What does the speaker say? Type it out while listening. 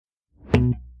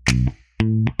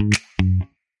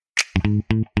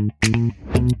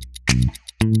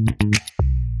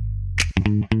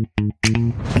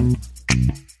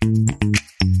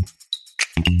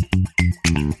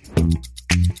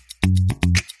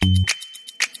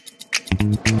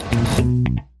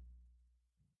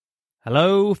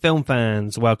Hello, film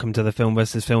fans. Welcome to the Film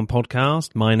vs. Film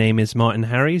podcast. My name is Martin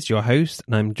Harries, your host,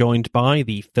 and I'm joined by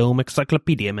the film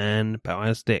encyclopedia man,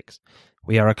 Boaz Dix.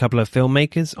 We are a couple of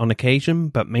filmmakers on occasion,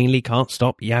 but mainly can't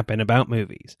stop yapping about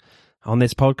movies. On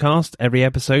this podcast, every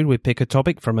episode we pick a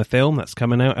topic from a film that's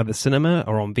coming out at the cinema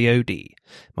or on VOD.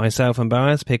 Myself and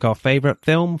Boaz pick our favourite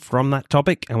film from that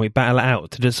topic, and we battle it out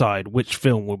to decide which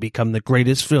film will become the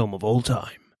greatest film of all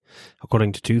time,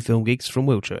 according to two film geeks from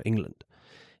Wiltshire, England.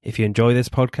 If you enjoy this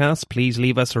podcast, please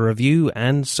leave us a review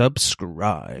and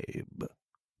subscribe.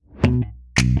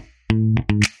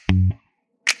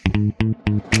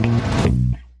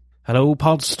 Hello,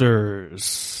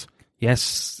 Podsters.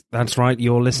 Yes, that's right,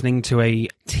 you're listening to a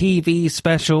TV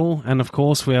special, and of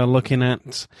course we are looking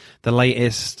at the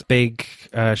latest big,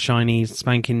 shiny,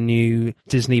 spanking new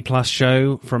Disney Plus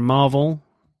show from Marvel.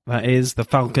 That is The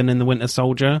Falcon and the Winter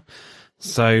Soldier.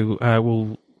 So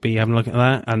we'll be having a look at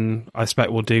that, and I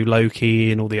expect we'll do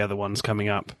Loki and all the other ones coming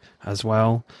up as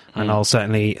well. And I'll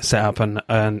certainly set up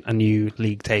a new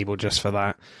league table just for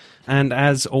that. And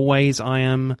as always, I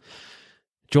am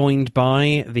joined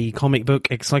by the comic book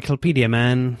encyclopedia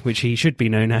man, which he should be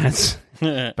known as,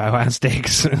 Boaz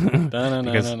Dix.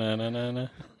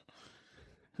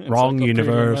 Wrong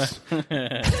universe.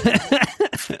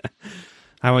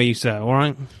 How are you, sir? All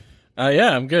right?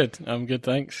 Yeah, I'm good. I'm good,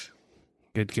 thanks.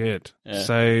 Good. Yeah.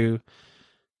 So,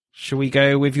 shall we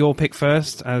go with your pick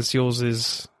first, as yours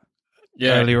is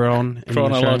earlier on in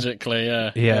chronologically,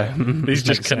 the show? Yeah. These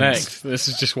just connect. Sense. This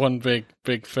is just one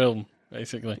big film,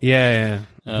 basically. Yeah.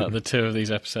 The two of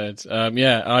these episodes.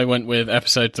 I went with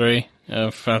episode 3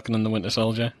 of Falcon and the Winter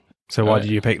Soldier. So why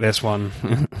did you pick this one?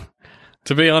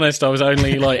 To be honest, I was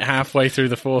only like halfway through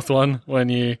the fourth one when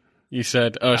you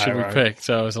said, "Oh, should we pick?"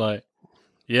 So I was like,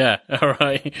 "Yeah, all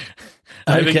right."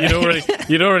 I think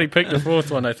you'd already picked the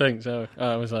fourth one, I think. So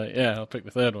I was like, "Yeah, I'll pick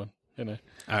the third one." You know.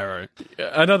 All right.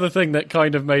 Another thing that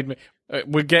kind of made me.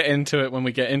 We'll get into it when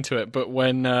we get into it. But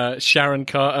when Sharon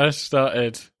Carter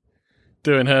started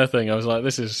doing her thing, I was like,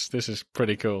 "This is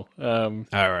pretty cool." All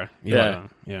right.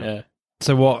 Yeah.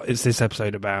 So what is this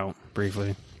episode about,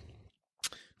 briefly?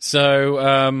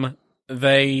 So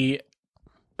they.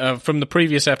 From the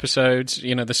previous episodes,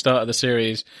 the start of the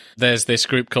series, there's this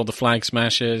group called the Flag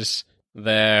Smashers.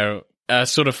 They're a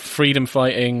sort of freedom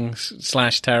fighting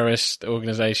 / terrorist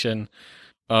organization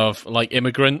of like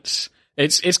immigrants.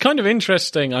 It's kind of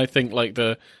interesting, I think, like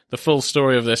the full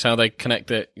story of this, how they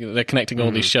connect it. They're connecting all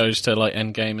these shows to like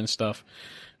Endgame and stuff,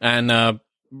 and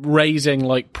raising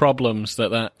like problems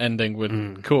that ending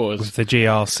would cause. With the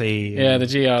GRC. Yeah, the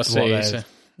GRC. What they're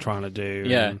trying to do.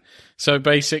 Yeah. So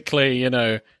basically,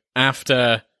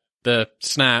 after the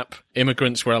snap,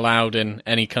 immigrants were allowed in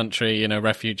any country,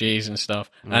 refugees and stuff,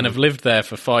 and have lived there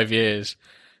for 5 years.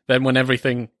 Then when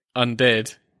everything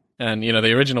undid, and,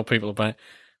 the original people are back,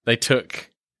 they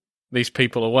took these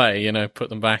people away, put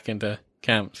them back into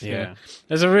camps. Yeah.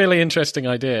 It's a really interesting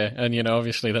idea, and,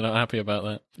 obviously they're not happy about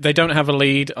that. They don't have a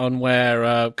lead on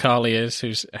where Carly is,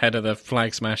 who's head of the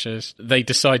Flag Smashers. They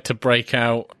decide to break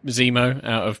out Zemo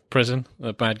out of prison,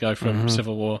 the bad guy from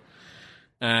Civil War,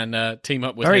 and team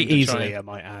up with very him to easily, I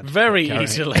might add. Very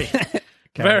easily.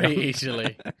 Very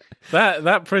easily.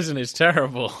 That prison is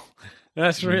terrible.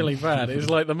 That's really bad. It's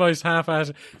like the most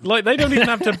half-assed... Like, they don't even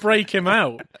have to break him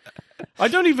out. I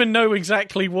don't even know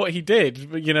exactly what he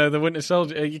did, the Winter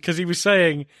Soldier, because he was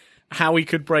saying how he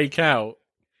could break out.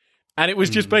 And it was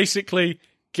just basically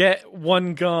get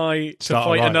one guy to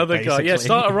fight another guy. Yeah,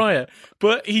 start a riot.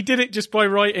 But he did it just by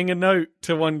writing a note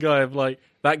to one guy of like,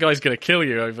 that guy's going to kill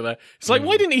you over there. It's like,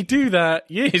 why didn't he do that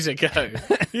years ago?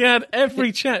 He had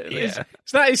every chance. Is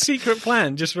that his secret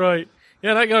plan? Just write,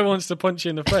 that guy wants to punch you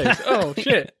in the face. Oh,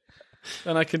 shit.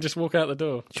 And I can just walk out the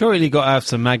door. Surely you got to have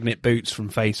some magnet boots from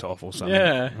Face Off or something.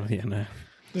 Yeah.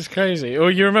 It's crazy.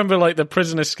 Or you remember like the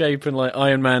prison escape in like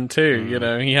Iron Man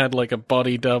 2, he had like a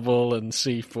body double and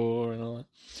C4 and all that.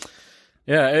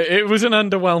 Yeah, it was an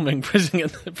underwhelming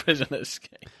prison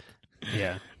escape.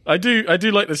 Yeah. I do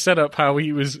like the setup how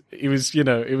he was it was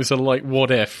a like what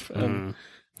if and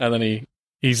then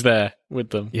he's there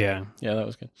with them. Yeah. Yeah, that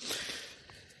was good.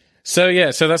 So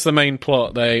that's the main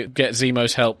plot. They get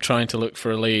Zemo's help trying to look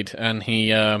for a lead, and he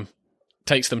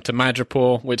takes them to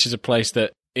Madripoor, which is a place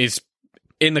that is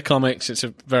in the comics. It's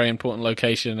a very important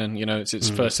location, and it's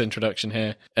its first introduction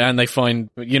here. And they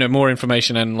find more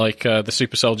information and like the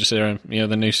super soldier serum, the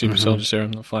new super soldier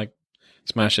serum, the Flag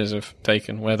Smashers have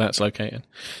taken, where that's located.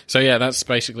 So yeah, that's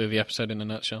basically the episode in a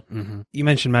nutshell. You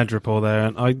mentioned Madripoor there,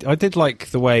 and I did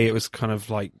like the way it was kind of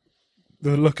like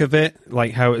the look of it,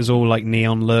 like how it was all like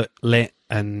neon lit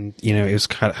and it was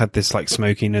had this like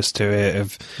smokiness to it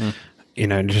of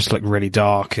it just looked really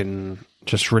dark and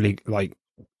just really like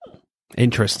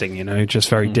interesting, just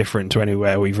very different to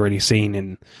anywhere we've really seen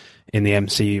in the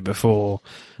MCU before.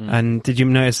 And did you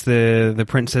notice the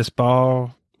Princess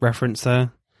Bar reference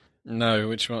there? No,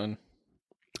 which one?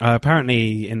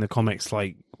 Apparently in the comics,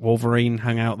 like Wolverine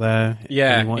hung out there.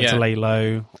 Yeah, and he wanted to lay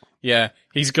low. Yeah,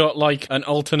 he's got like an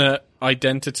alternate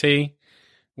identity,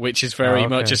 which is very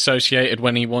much associated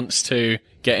when he wants to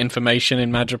get information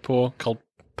in Madripoor, called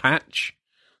Patch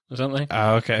or something.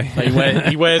 Oh, okay. Like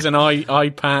he wears an eye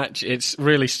patch. It's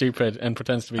really stupid and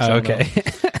pretends to be someone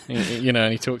else.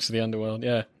 And he talks to the underworld.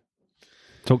 Yeah,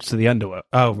 talks to the underworld.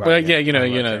 Oh, right. Well,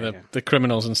 yeah, the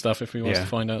criminals and stuff. If he wants to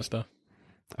find out stuff.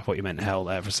 I thought you meant hell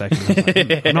there for a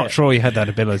second. I'm not sure he had that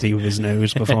ability with his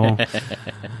nose before.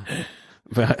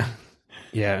 But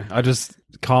yeah, I just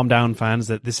calm down, fans,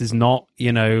 that this is not,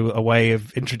 a way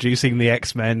of introducing the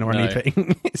X-Men or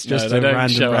anything. It's just a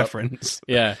random reference.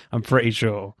 Yeah. I'm pretty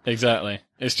sure. Exactly.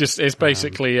 It's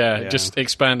basically, just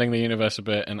expanding the universe a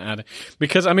bit and adding.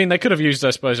 Because, I mean, they could have used,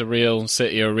 I suppose, a real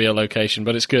city or a real location,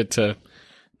 but it's good to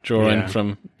draw in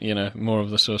from, more of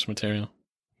the source material.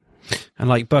 And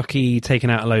like Bucky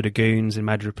taking out a load of goons in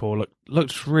Madripoor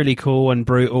looked really cool and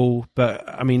brutal, but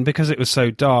I mean, because it was so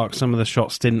dark, some of the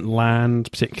shots didn't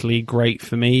land particularly great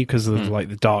for me because of like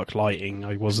the dark lighting.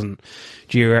 I wasn't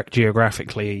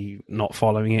geographically not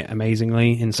following it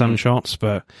amazingly in some shots,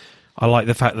 but I like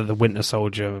the fact that the Winter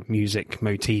Soldier music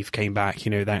motif came back.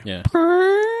 That. Yeah.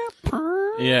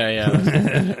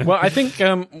 Yeah. Well, I think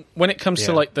when it comes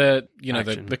to like the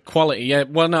the quality,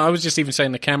 well, no, I was just even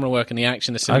saying the camera work and the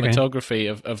action, the cinematography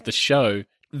of the show,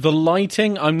 the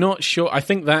lighting. I'm not sure. I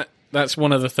think that's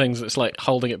one of the things that's like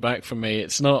holding it back from me.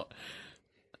 It's not.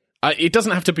 It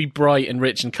doesn't have to be bright and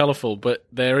rich and colourful, but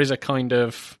there is a kind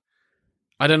of,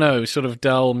 I don't know, sort of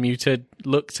dull, muted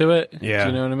look to it. Yeah.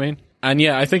 Do you know what I mean? And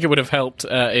yeah, I think it would have helped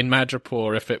in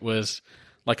Madripoor if it was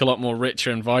like a lot more richer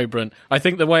and vibrant. I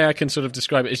think the way I can sort of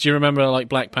describe it is, do you remember like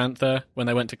Black Panther when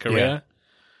they went to Korea?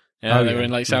 Yeah, they were in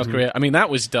like South Korea. I mean,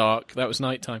 that was dark. That was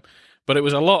nighttime. But it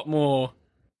was a lot more,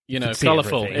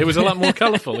 colourful. It was a lot more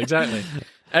colourful, exactly.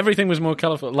 Everything was more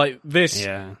colourful. Like this,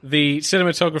 the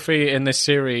cinematography in this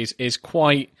series is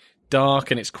quite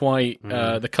dark and it's quite,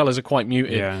 the colours are quite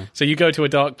muted. Yeah. So you go to a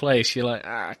dark place, you're like,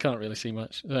 I can't really see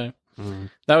much. So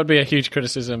that would be a huge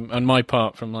criticism on my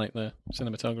part from like the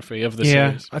cinematography of the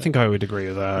series. I think I would agree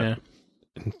with that. Yeah.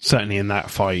 Certainly in that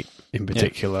fight in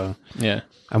particular. Yeah.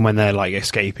 And when they're like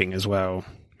escaping as well,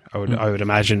 I would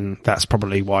imagine that's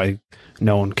probably why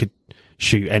no one could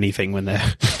shoot anything when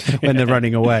they're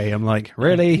running away. I'm like,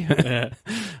 really?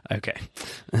 Okay.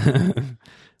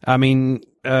 I mean,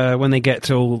 when they get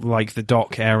to all like the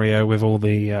dock area with all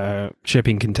the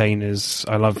shipping containers,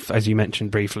 I love, as you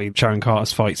mentioned briefly, Sharon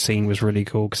Carter's fight scene was really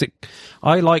cool because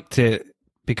I liked it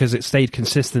because it stayed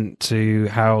consistent to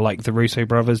how like the Russo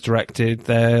brothers directed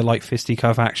their like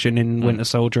fisticuff action in Winter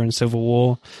Soldier and Civil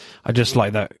War. I just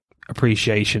like that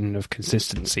appreciation of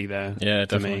consistency there. Yeah,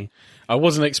 definitely. I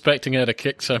wasn't expecting her to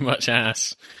kick so much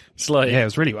ass. It's like, it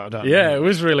was really well done. Yeah, it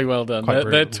was really well done.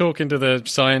 They're talking to the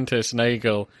scientist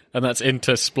Nagel, and that's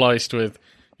interspliced with,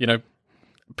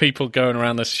 people going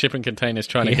around the shipping containers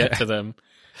trying to get to them.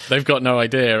 They've got no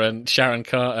idea, and Sharon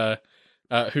Carter,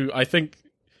 who I think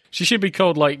she should be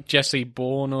called like Jessie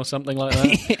Bourne or something like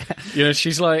that.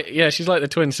 She's like the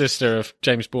twin sister of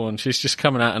James Bourne. She's just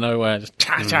coming out of nowhere, just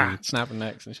snapping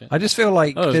necks and shit. I just feel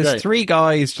like there's three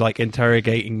guys like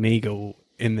interrogating Nagel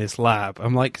in this lab.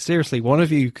 I'm like, seriously, one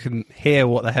of you can hear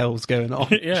what the hell's going on.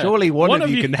 Surely one of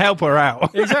you can help her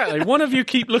out. Exactly. One of you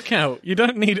keep lookout. You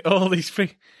don't need all these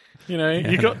people.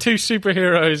 You got two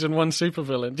superheroes and one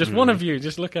supervillain. Just one of you,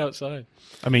 just look outside.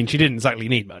 I mean, she didn't exactly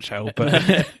need much help,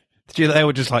 but they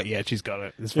were just like, yeah, she's got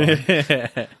it. It's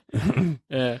fine.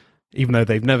 Yeah. Even though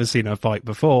they've never seen her fight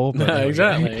before. But no,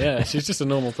 exactly, yeah. She's just a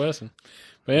normal person.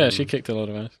 But yeah, she kicked a lot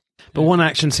of ass. But one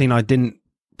action scene I didn't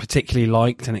particularly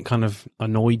liked, and it kind of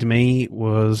annoyed me,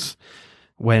 was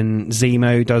when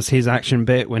Zemo does his action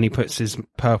bit when he puts his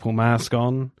purple mask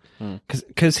on.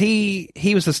 Because he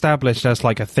was established as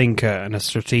like a thinker and a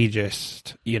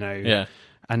strategist,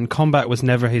 and combat was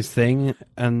never his thing,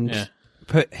 and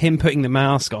him putting the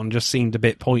mask on just seemed a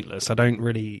bit pointless. I don't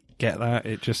really get that.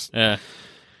 It just it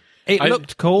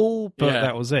looked cool, but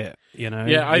that was it.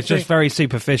 It's just very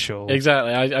superficial.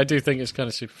 Exactly. I do think it's kind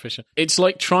of superficial. It's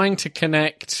like trying to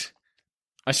connect,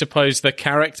 I suppose, the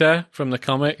character from the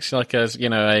comics, like as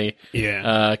a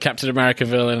Captain America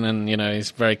villain, and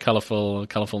he's very colourful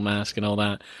mask and all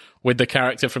that, with the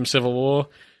character from Civil War,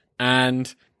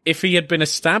 and if he had been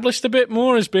established a bit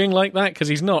more as being like that, because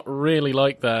he's not really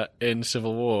like that in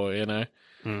Civil War, you know?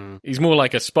 He's more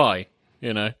like a spy,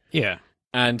 you know? Yeah.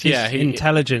 And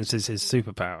intelligence is his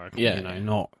superpower, Yeah. you know,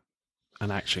 not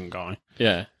an action guy.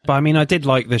 Yeah. But I mean, I did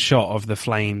like the shot of the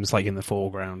flames, like in the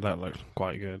foreground. That looked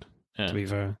quite good, to be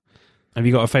fair. Have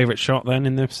you got a favourite shot then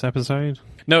in this episode?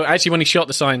 No, actually, when he shot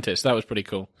the scientist, that was pretty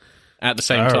cool. At the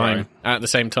same time,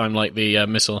 right. like the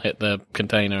missile hit the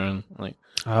container and like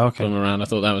okay. flew around. I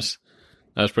thought that was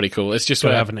pretty cool. It's just got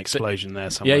to have an explosion there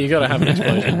somewhere. Yeah, you got to have an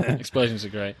explosion. Explosions are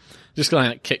great. Just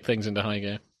going to kick things into high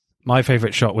gear. My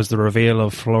favourite shot was the reveal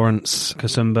of Florence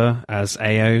Kasumba as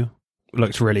AO.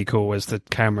 Looked really cool as the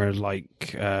camera,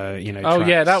 like, you know. Oh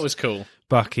yeah, that was cool.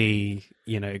 Bucky,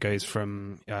 you know, goes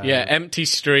from empty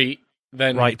street,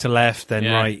 then right to left, then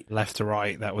right, left to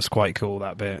right. That was quite cool.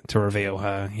 That bit to reveal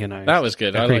her, you know. That was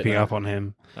good. Creeping up on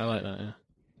him. I like that. Yeah.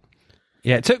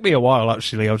 Yeah, it took me a while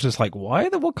actually. I was just like, "Why are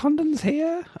the Wakandans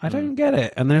here? I don't get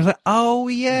it." And they're like, "Oh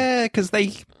yeah, because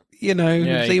they, you know,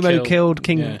 Zemo killed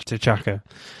King T'Chaka."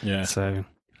 Yeah. So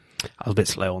I was a bit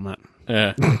slow on that.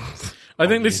 Yeah. I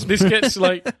think this gets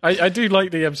like I do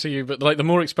like the MCU, but like the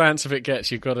more expansive it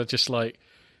gets, you've got to just like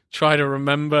try to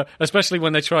remember, especially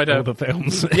when they try to all the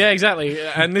films. Yeah, exactly.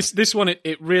 And this one,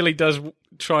 it really does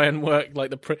try and work. Like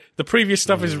the previous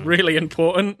stuff is really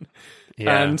important,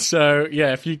 and so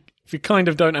if you kind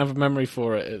of don't have a memory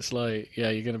for it, it's like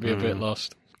you're going to be a bit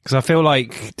lost. Because I feel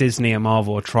like Disney and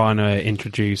Marvel are trying to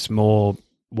introduce more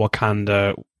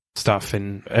Wakanda stuff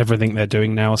in everything they're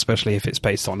doing now, especially if it's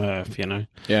based on Earth, you know.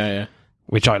 Yeah.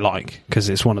 Which I like, because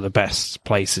it's one of the best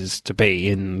places to be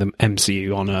in the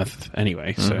MCU on Earth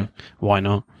anyway, so why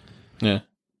not? Yeah.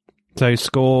 So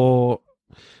score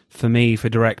for me for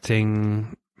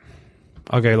directing,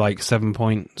 I'll go like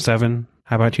 7.7.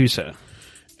 How about you, sir?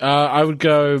 I would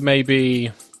go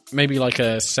maybe like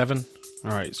a 7.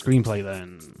 All right, screenplay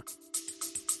then.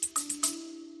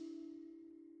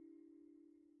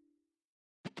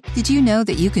 Did you know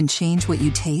that you can change what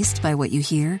you taste by what you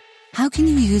hear? How can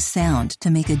you use sound to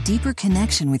make a deeper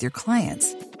connection with your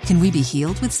clients? Can we be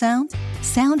healed with sound?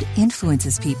 Sound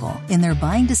influences people in their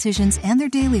buying decisions and their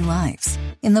daily lives.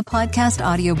 In the podcast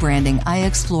Audio Branding, I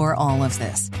explore all of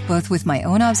this, both with my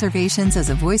own observations as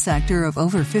a voice actor of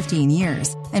over 15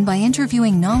 years and by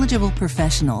interviewing knowledgeable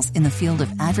professionals in the field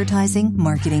of advertising,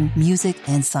 marketing, music,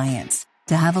 and science.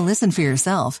 To have a listen for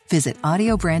yourself, visit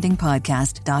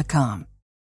audiobrandingpodcast.com.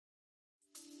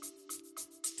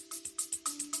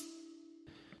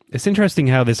 It's interesting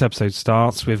how this episode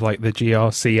starts with like the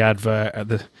GRC advert at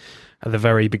the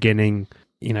very beginning,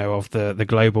 you know, of the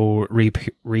global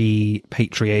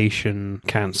repatriation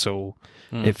council.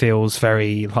 It feels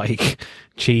very like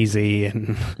cheesy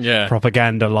and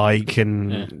propaganda like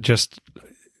and just,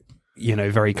 you know,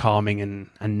 very calming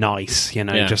and nice, you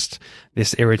know, just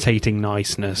this irritating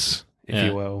niceness, if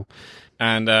you will.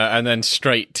 And then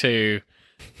straight to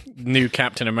new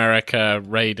Captain America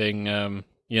raiding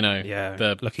you know,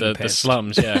 the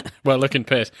slums, well, looking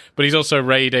pissed. But he's also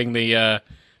raiding the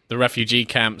refugee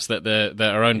camps that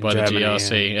are owned by Germany, the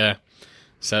GRC,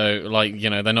 So, like, you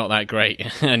know, they're not that great.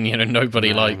 And, you know,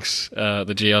 nobody likes the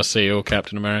GRC or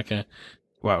Captain America.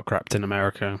 Well, Captain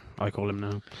America, I call him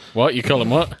now. What? You call him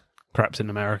what?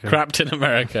 Captain America. Captain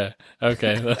America.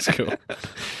 Okay, that's cool.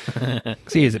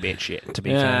 Because he is a bit shit, to be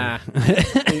fair.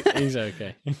 He's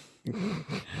okay.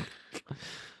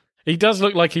 He does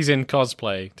look like he's in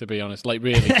cosplay, to be honest. Like,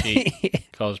 really cheap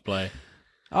cosplay.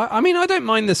 I mean, I don't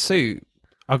mind the suit.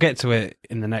 I'll get to it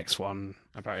in the next one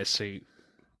about his suit.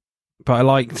 But I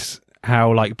liked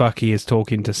how, like, Bucky is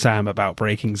talking to Sam about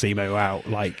breaking Zemo out,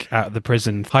 like, out of the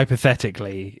prison,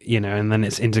 hypothetically, you know, and then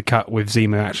it's intercut with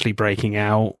Zemo actually breaking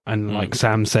out. And, like,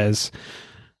 Sam says,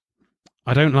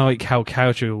 I don't like how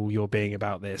casual you're being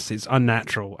about this. It's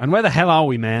unnatural. And where the hell are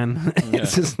we, man?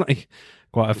 It's just, like,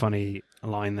 quite a funny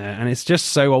line there, and it's just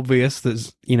so obvious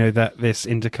that, you know, that this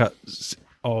intercut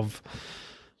of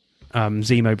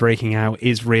Zemo breaking out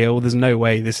is real. There's no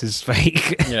way this is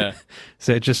fake.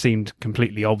 So it just seemed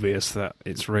completely obvious that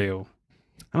it's real.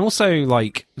 And also,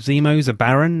 like, Zemo's a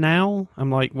baron now. I'm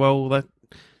like, well, that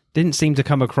didn't seem to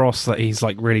come across that he's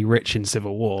like really rich in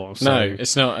Civil War. So. No,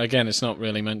 it's not. Again, it's not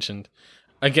really mentioned.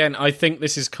 Again, I think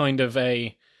this is kind of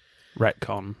a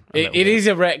retcon. It is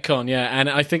a retcon, and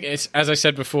I think it's, as I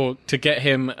said before, to get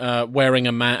him wearing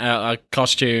a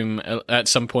costume at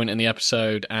some point in the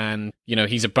episode, and, you know,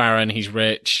 he's a baron, he's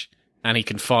rich, and he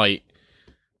can fight.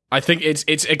 I think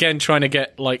it's again trying to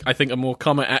get, like, I think a more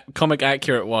comic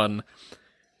accurate one,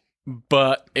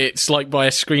 but it's like by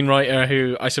a screenwriter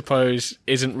who I suppose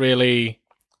isn't really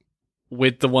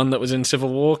with the one that was in Civil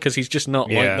War, because he's just not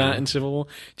like that in Civil War.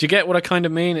 Do you get what I kind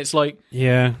of mean? It's like...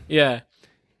 Yeah.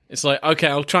 It's like, okay,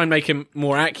 I'll try and make him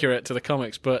more accurate to the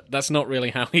comics, but that's not really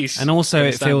how he's... And also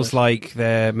it feels like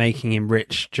they're making him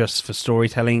rich just for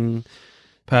storytelling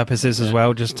purposes as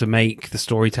well, just to make the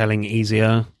storytelling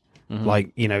easier. Mm-hmm.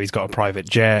 Like, he's got a private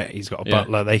jet, he's got a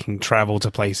butler, they can travel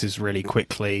to places really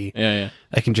quickly.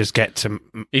 They can just get to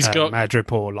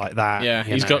Madripoor like that. Yeah,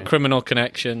 he's got criminal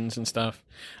connections and stuff.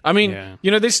 I mean,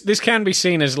 this can be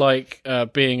seen as like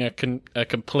being a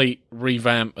complete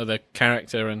revamp of the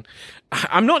character, and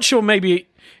I'm not sure, maybe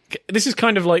this is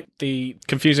kind of like the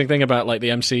confusing thing about like the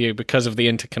MCU, because of the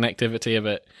interconnectivity of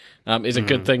it, is a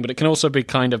good thing, but it can also be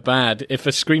kind of bad if a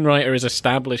screenwriter has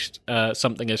established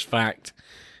something as fact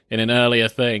in an earlier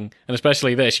thing, and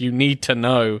especially this, you need to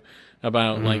know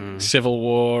about like Civil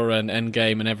War and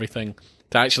Endgame and everything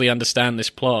to actually understand this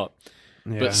plot.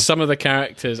 Yeah. But some of the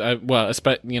characters,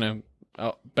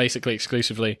 basically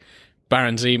exclusively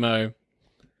Baron Zemo,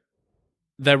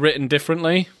 they're written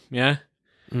differently. Yeah,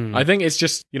 I think it's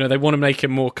just they want to make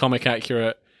him more comic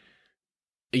accurate,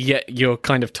 yet you're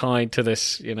kind of tied to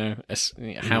this,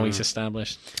 how he's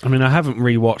established. I mean, I haven't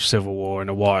rewatched Civil War in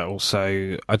a while,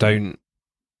 so I don't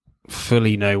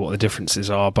fully know what the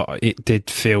differences are, but it did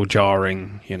feel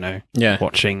jarring,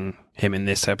 watching him in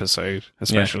this episode,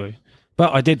 especially. Yeah.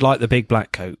 But I did like the big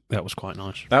black coat. That was quite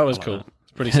nice. That was cool.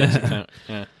 It's pretty sexy coat.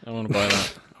 Yeah, I want to buy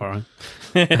that. All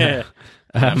right.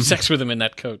 Have sex with him in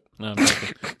that coat. No,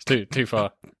 it's too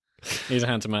far. He's a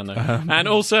handsome man, though. And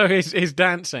also his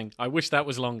dancing. I wish that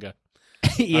was longer.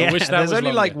 I wish that was only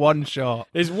longer. Like one shot.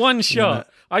 There's one shot.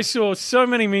 Yeah. I saw so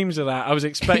many memes of that. I was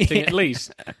expecting at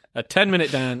least a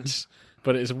 10-minute dance,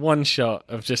 but it's one shot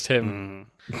of just him.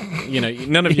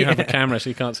 None of you have a camera, so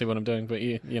you can't see what I'm doing, but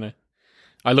you know.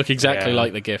 I look exactly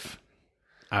like the GIF.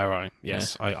 Oh, right.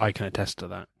 Yes, I can attest to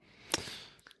that.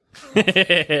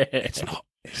 It's not.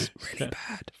 It's really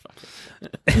bad.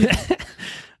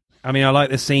 I mean, I like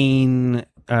the scene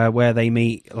where they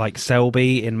meet, like,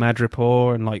 Selby in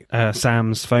Madripoor, and, like,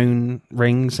 Sam's phone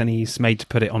rings, and he's made to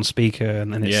put it on speaker,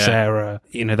 and then it's Sarah.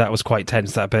 That was quite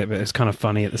tense, that bit, but it's kind of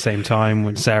funny at the same time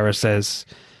when Sarah says,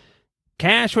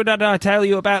 "Cash, what did I tell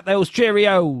you about those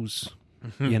Cheerios?"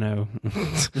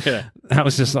 That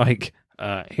was just like,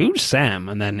 who's Sam?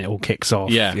 And then it all kicks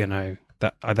off.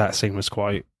 That scene was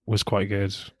quite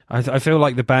good. I feel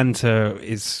like the banter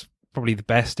is probably the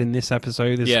best in this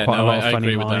episode. There's quite a lot of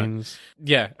funny lines.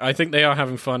 Yeah, I think they are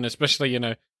having fun, especially,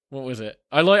 what was it?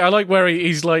 I like where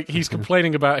he's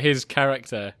complaining about his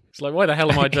character. It's like, why the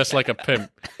hell am I dressed like a pimp?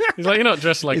 He's like, you're not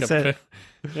dressed like a pimp.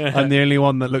 Yeah. I'm the only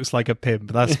one that looks like a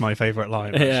pimp. That's my favourite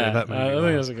line, actually. That made me I laugh.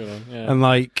 think that's a good one. Yeah. And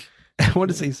like, what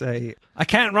does he say? I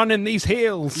can't run in these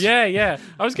heels. Yeah.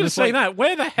 I was going to say that.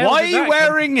 Where the hell? Why are you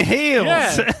wearing heels?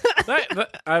 Yeah.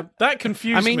 That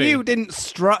confused me. I mean, you didn't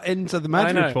strut into the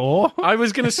Madripoor. I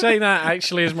was going to say that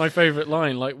actually is my favourite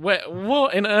line. Like, what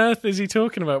on earth is he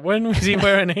talking about? When was he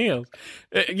wearing heels?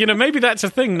 Maybe that's a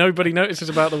thing nobody notices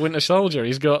about the Winter Soldier.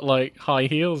 He's got like high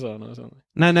heels on or something.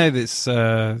 No, this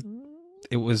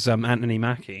it was Anthony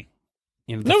Mackie,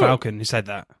 the Falcon, who said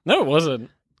that. No, it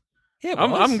wasn't. Yeah,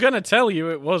 I'm going to tell you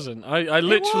it wasn't. I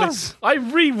literally... I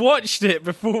rewatched it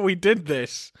before we did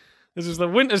this. This is the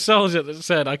Winter Soldier that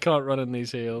said, I can't run in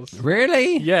these heels.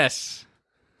 Really? Yes.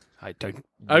 I don't...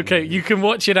 Okay, you can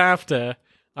watch it after.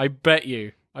 I bet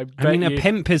you. A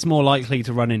pimp is more likely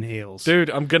to run in heels. Dude,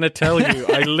 I'm going to tell you.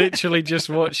 I literally just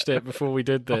watched it before we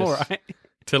did this. All right.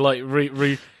 To like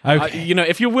okay.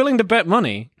 If you're willing to bet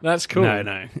money, that's cool.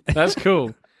 No. That's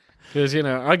cool. Because,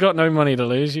 I got no money to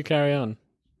lose. You carry on.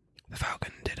 The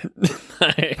Falcon did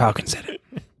it. Falcon said it.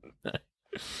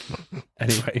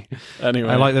 Anyway,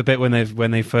 I like the bit when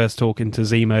they first talk into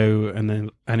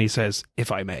Zemo, and he says,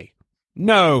 "If I may."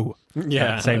 No. Yeah.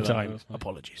 At the same time,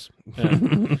 apologies.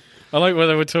 Yeah. I like when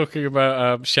they were talking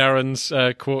about Sharon's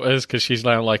quarters, because she's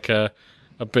now like a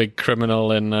big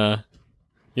criminal in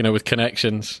with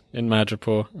connections in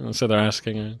Madripoor, and so they're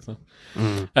asking her. So.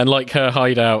 And like her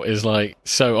hideout is like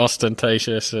so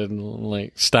ostentatious, and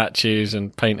like statues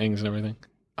and paintings and everything.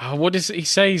 Oh, what does he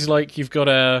say? He's like, you've got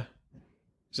a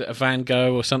Van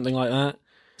Gogh or something like that?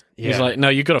 Yeah. He's like, no,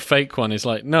 you've got a fake one. He's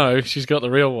like, no, she's got the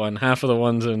real one. Half of the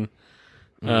ones in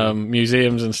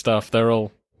museums and stuff, they're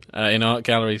all in art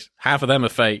galleries. Half of them are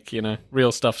fake,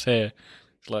 real stuff's here.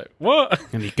 It's like, what?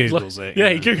 And he Googles it. Yeah,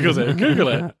 he Googles it. Google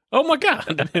it. Oh my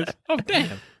God. Oh,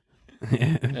 damn.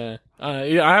 Yeah.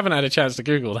 I haven't had a chance to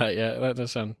Google that yet. That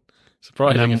does sound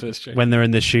surprising if it's true. When they're in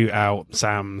the shootout,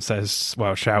 Sam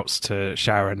shouts to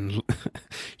Sharon,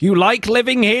 "You like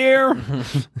living here?"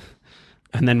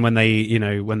 And then when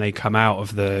they come out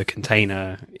of the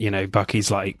container,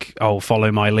 Bucky's like, "Oh,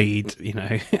 follow my lead,"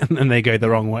 and then they go the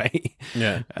wrong way.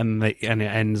 Yeah. And it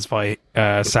ends by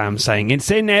Sam saying, "It's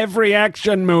in every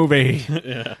action movie."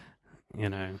 Yeah.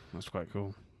 That's quite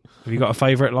cool. Have you got a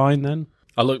favourite line then?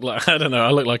 I look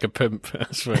like a pimp.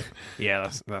 That's right. Yeah,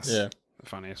 that's Yeah. the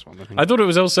funniest one, I think. I thought it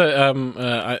was also,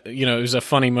 it was a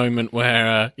funny moment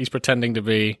where he's pretending to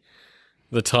be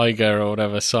the tiger or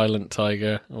whatever, silent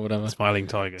tiger or whatever. Smiling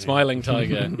tiger. Smiling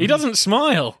tiger. He doesn't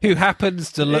smile. Who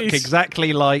happens to look He's-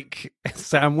 exactly like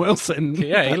Sam Wilson.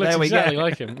 Yeah, he But looks there we go. exactly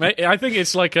like him. I think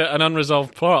it's like an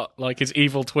unresolved plot, like his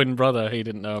evil twin brother he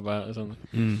didn't know about or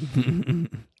something.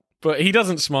 But he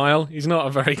doesn't smile. He's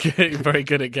not very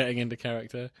good at getting into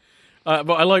character. But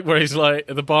I like where he's like,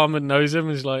 the barman knows him.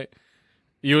 He's like,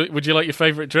 would you like your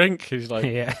favourite drink? He's like,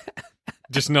 Yeah.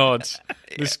 just nods.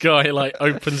 This guy like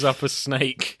opens up a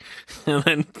snake and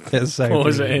then It's so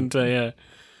pours it brilliant.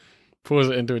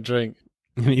 into a drink.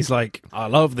 And he's like, "I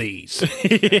love these."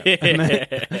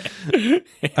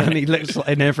 And he looks like,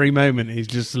 in every moment, he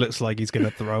just looks like he's going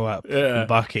to throw up. Yeah. And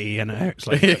Bucky, it's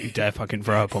like, "Don't you dare fucking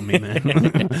throw up on me,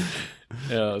 man."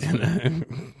 Yeah, that's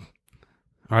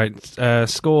All right,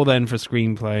 score then for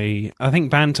screenplay. I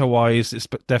think banter-wise, it's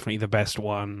definitely the best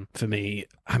one for me.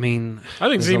 I mean, I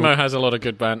think there's Zemo has a lot of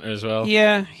good banter as well.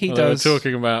 yeah, he Although does. We're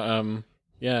talking about,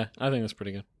 I think that's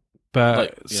pretty good. But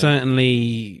like, yeah.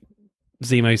 certainly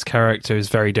Zemo's character is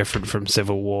very different from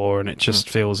Civil War, and it just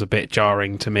feels a bit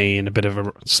jarring to me and a bit of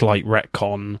a slight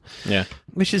retcon. Yeah.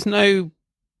 Which is no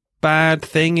bad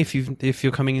thing if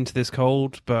you're coming into this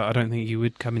cold, but I don't think you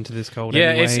would come into this cold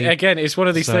anyway. It's one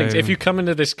of these So- things. If you come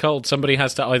into this cold, somebody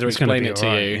has to either It's gonna explain be it to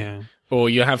alright, you, yeah. or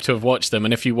you have to have watched them.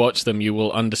 And if you watch them, you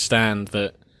will understand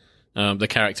that the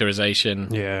characterization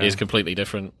Yeah. is completely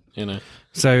different.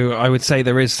 So I would say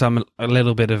there is a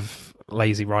little bit of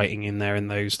lazy writing in there in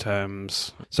those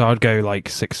terms. So I'd go like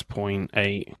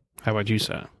 6.8. How about you,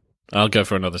 sir? I'll go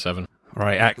for another 7.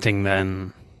 Right, acting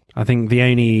then. I think the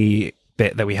only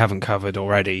bit that we haven't covered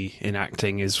already in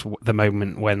acting is the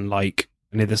moment when, like,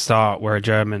 near the start where a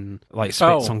German, like,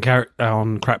 spits on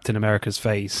Captain America's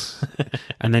face.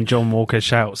 And then John Walker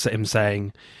shouts at him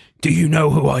saying, "Do you know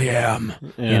who I am?"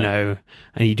 Yeah.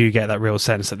 And you do get that real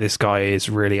sense that this guy is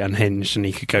really unhinged and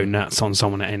he could go nuts on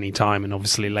someone at any time. And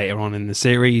obviously later on in the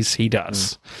series, he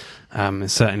does.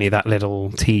 Certainly that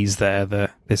little tease there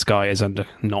that this guy is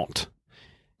not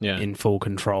in full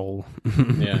control.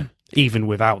 Yeah. Even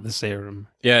without the serum.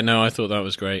 Yeah, no, I thought that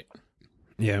was great.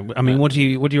 Yeah, I mean, what do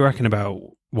you reckon about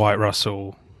Wyatt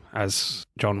Russell as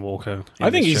John Walker? I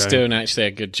think this he's show? doing actually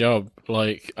a good job.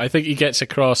 Like, I think he gets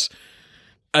across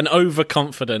an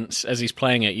overconfidence as he's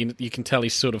playing it. You can tell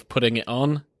he's sort of putting it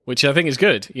on, which I think is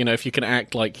good. If you can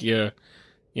act like your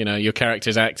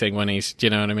character's acting when he's, do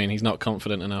you know what I mean? He's not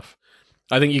confident enough.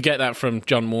 I think you get that from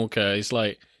John Walker. He's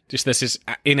like, just this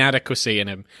inadequacy in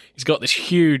him. He's got this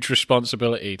huge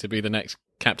responsibility to be the next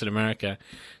Captain America.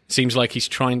 It seems like he's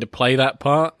trying to play that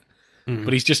part,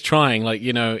 but he's just trying. Like,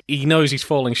 he knows he's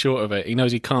falling short of it. He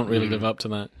knows he can't really live up to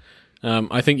that.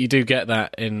 I think you do get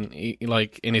that in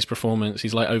his performance.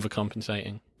 He's like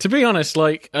overcompensating. To be honest,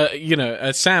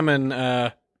 Sam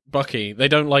and Bucky, they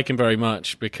don't like him very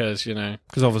much because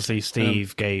Because obviously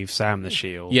Steve gave Sam the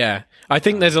shield. Yeah, I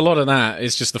think there's a lot of that.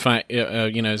 It's just the fact,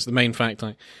 it's the main fact.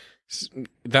 Like,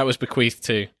 that was bequeathed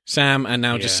to Sam, and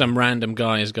now just some random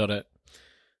guy has got it.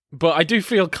 But I do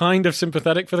feel kind of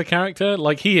sympathetic for the character.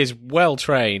 Like, he is well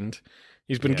trained.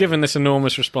 He's been given this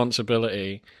enormous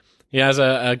responsibility. He has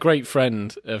a great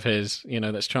friend of his,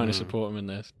 that's trying to support him in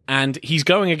this. And he's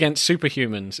going against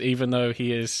superhumans, even though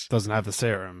he is Doesn't have the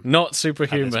serum. not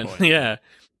superhuman. point. Yeah.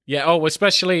 Yeah. Oh,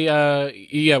 especially,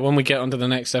 when we get onto the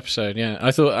next episode. Yeah.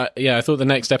 I thought the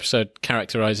next episode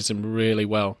characterizes him really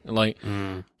well. Like,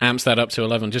 amps that up to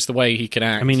 11, just the way he can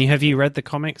act. I mean, have you read the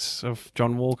comics of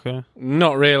John Walker?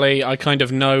 Not really. I kind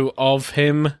of know of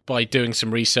him by doing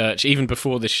some research, even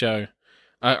before this show.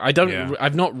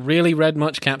 I've not really read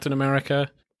much Captain America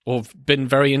or been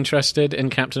very interested in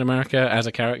Captain America as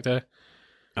a character.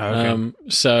 Okay.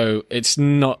 So it's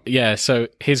not, so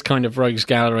his kind of rogues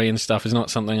gallery and stuff is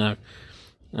not something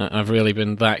I've really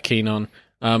been that keen on.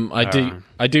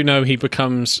 I do know he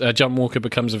becomes, John Walker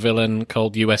becomes a villain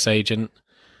called US Agent.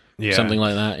 Yeah. Something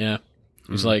like that, yeah.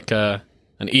 He's like an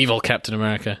evil Captain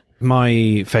America.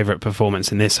 My favorite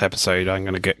performance in this episode, I'm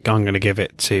gonna give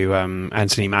it to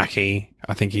Anthony Mackie.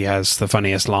 I think he has the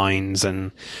funniest lines,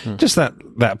 and just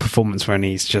that performance when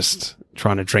he's just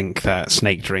trying to drink that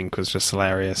snake drink was just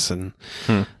hilarious, and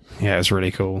yeah, it was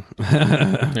really cool.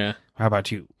 Yeah. How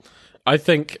about you? I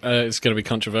think it's going to be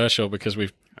controversial because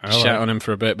we've shat on him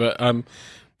for a bit, but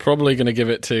probably going to give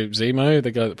it to Zemo,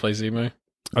 the guy that plays Zemo.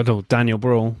 Oh, Daniel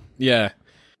Bruhl. Yeah.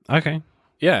 Okay.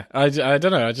 Yeah, I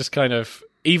don't know. I just kind of,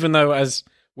 even though as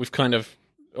we've kind of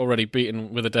already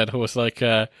beaten with a dead horse, like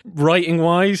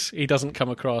writing-wise, he doesn't come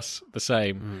across the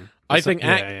same. I think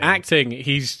acting,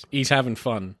 he's having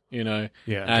fun, you know, and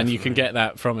definitely. You can get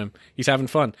that from him. He's having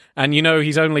fun, and you know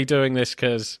he's only doing this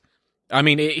because, I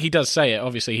mean, he does say it.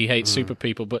 Obviously, he hates super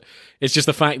people, but it's just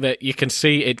the fact that you can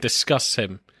see it disgusts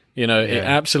him. You know, it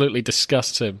absolutely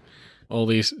disgusts him. All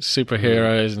these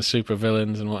superheroes and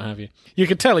supervillains and what have you. You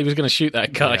could tell he was going to shoot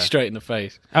that guy straight in the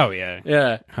face. Oh, yeah.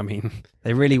 Yeah. I mean,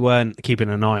 they really weren't keeping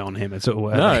an eye on him at all,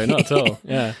 were No, they? not at all.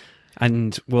 Yeah.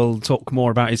 And we'll talk more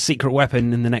about his secret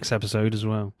weapon in the next episode as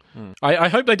well. I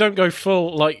hope they don't go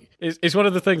full, like, it's one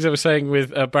of the things I was saying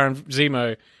with Baron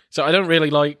Zemo. So I don't really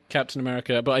like Captain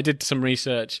America, but I did some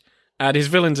research, and his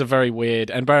villains are very weird,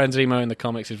 and Baron Zemo in the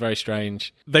comics is very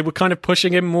strange. They were kind of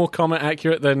pushing him more comic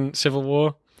accurate than Civil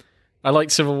War. I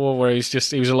liked Civil War where he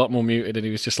was a lot more muted, and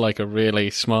he was just like a really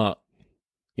smart,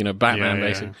 you know, Batman,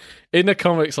 basically. In the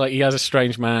comics, like, he has a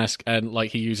strange mask, and,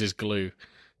 like, he uses glue.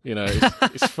 You know,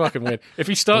 it's fucking weird. If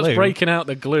he starts breaking out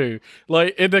the glue,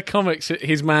 like in the comics,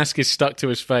 his mask is stuck to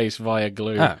his face via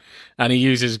glue, and he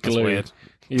uses glue. That's weird.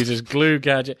 He uses glue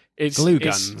gadget. It's glue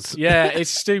guns. It's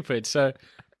stupid. So,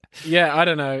 yeah, I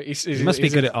don't know. He must be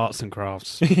good at arts and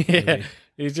crafts. Yeah,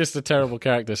 he's just a terrible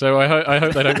character. So I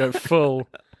hope they don't go full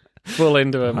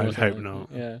into him. I hope not.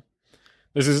 Yeah,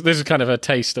 this is kind of a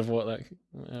taste of what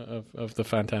of the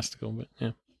fantastical, but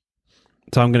yeah.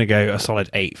 So I'm going to go a solid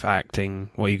 8 for acting.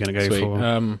 What are you going to go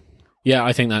for? Yeah,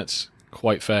 I think that's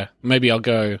quite fair. Maybe I'll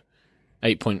go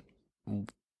 8.2.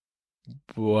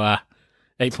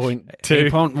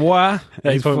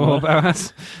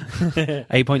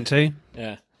 8.2.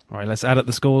 Yeah. All right, let's add up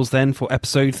the scores then for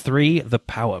episode 3, The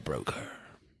Power Broker.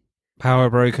 Power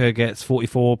Broker gets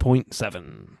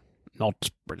 44.7. Not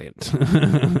brilliant.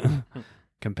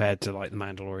 Compared to, like, the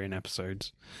Mandalorian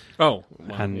episodes. Oh.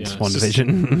 Well, and yeah,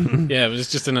 WandaVision. Yeah, it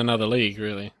was just in another league,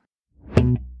 really.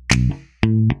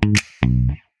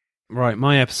 Right,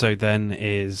 my episode then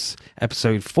is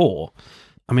episode 4.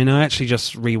 I mean, I actually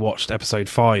just rewatched episode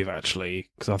 5, actually,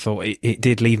 because I thought it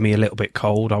did leave me a little bit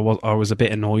cold. I was a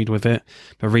bit annoyed with it,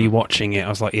 but rewatching it, I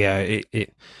was like, yeah,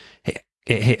 it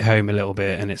hit home a little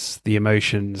bit, and it's the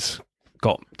emotions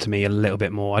got to me a little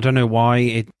bit more. I don't know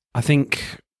why. I think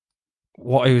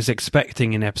what I was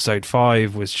expecting in episode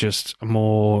 5 was just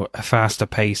a faster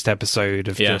paced episode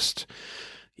of just,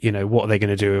 you know, what are they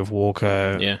going to do with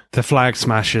Walker? Yeah. The Flag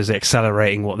Smashers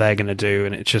accelerating what they're going to do,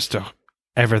 and it's just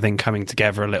everything coming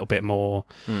together a little bit more.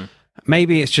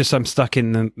 Maybe it's just I'm stuck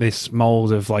in this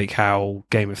mold of like how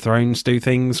Game of Thrones do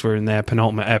things. We're in their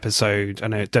penultimate episode.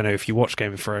 I don't know if you watch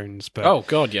Game of Thrones, but oh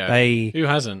god, yeah, who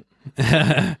hasn't?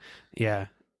 Yeah,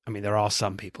 I mean there are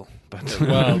some people, but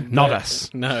well, not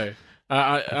us. No.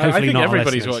 I think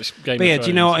everybody's watched Game of Thrones. Do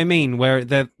you know what I mean? Where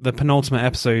the penultimate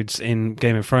episodes in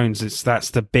Game of Thrones,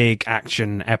 that's the big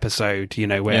action episode, you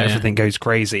know, where everything goes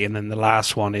crazy, and then the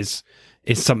last one is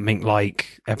something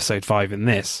like episode 5 in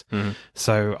this.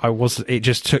 So it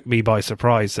just took me by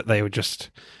surprise that they were just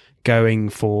going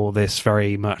for this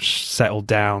very much settled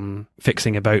down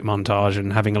fixing a boat montage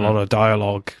and having a lot of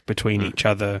dialogue between each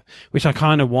other, which I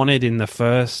kind of wanted in the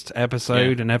first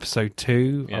episode and episode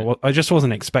 2. I just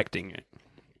wasn't expecting it,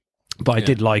 but I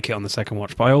did like it on the second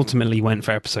watch. But I ultimately went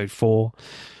for episode 4,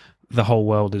 The Whole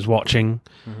World Is Watching,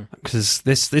 because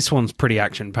this one's pretty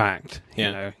action packed.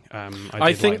 You know,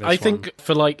 I think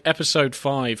for like episode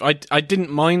 5, I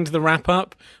didn't mind the wrap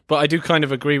up, but I do kind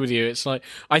of agree with you. It's like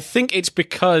I think it's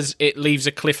because it leaves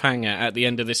a cliffhanger at the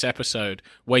end of this episode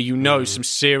where you know some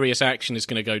serious action is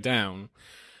going to go down,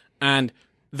 and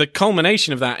the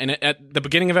culmination of that at the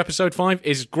beginning of episode 5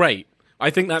 is great. I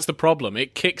think that's the problem.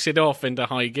 It kicks it off into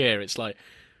high gear. It's like.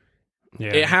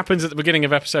 Yeah. It happens at the beginning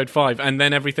of episode 5, and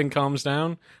then everything calms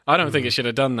down. I don't think it should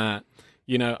have done that.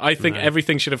 You know, I think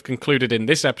everything should have concluded in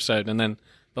this episode, and then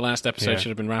the last episode should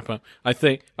have been wrap up. I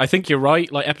think you're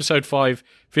right. Like episode 5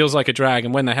 feels like a drag,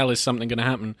 and when the hell is something going to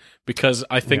happen? Because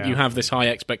I think you have this high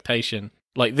expectation.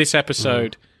 Like this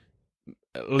episode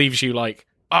leaves you like,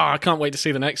 I can't wait to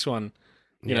see the next one.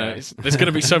 You know, there's going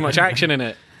to be so much action in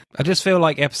it. I just feel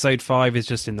like episode 5 is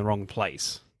just in the wrong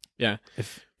place. Yeah.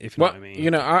 If you know what I mean.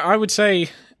 You know, I would say,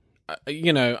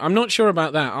 you know, I'm not sure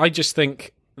about that. I just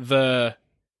think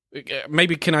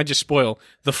maybe can I just spoil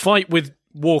the fight with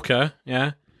Walker?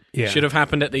 Yeah, should have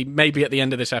happened at the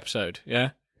end of this episode.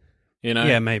 Yeah, you know.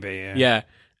 Yeah, maybe. Yeah. Yeah,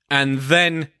 and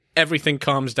then everything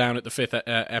calms down at the 5th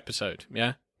episode.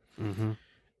 Yeah. Mm-hmm.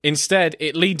 Instead,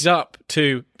 it leads up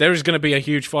to there is going to be a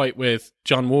huge fight with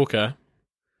John Walker,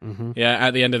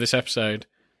 at the end of this episode.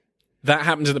 That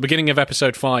happens at the beginning of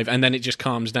episode 5, and then it just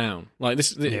calms down. Like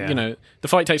this, you know, the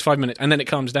fight takes 5 minutes, and then it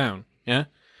calms down. Yeah,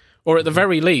 or at the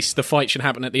very least, the fight should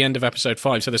happen at the end of episode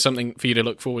 5, so there's something for you to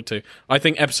look forward to. I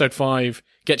think episode 5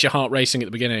 gets your heart racing at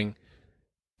the beginning,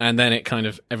 and then it kind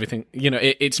of everything. You know,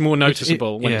 it's more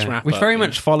noticeable when it's wrapped which up. very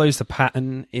much follows the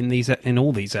pattern in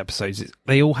all these episodes.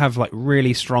 They all have like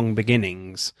really strong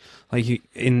beginnings. Like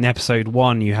in episode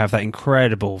 1, you have that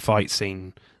incredible fight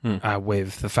scene.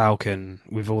 With the Falcon,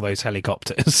 with all those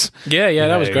helicopters. Yeah,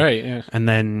 that was great. Yeah. And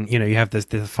then, you know, you have the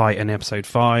fight in episode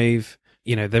 5.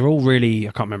 You know, they're all really,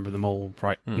 I can't remember them all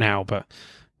right now, but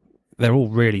they're all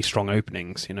really strong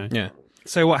openings, you know? Yeah.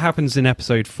 So what happens in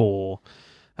episode 4?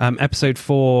 Episode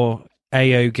 4,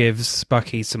 AO gives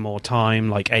Bucky some more time,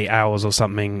 like 8 hours or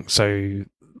something, so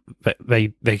that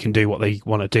they can do what they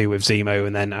want to do with Zemo,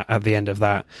 and then at the end of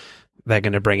that, they're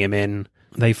going to bring him in.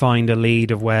 They find a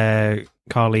lead of where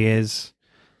Carly is,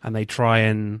 and they try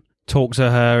and talk to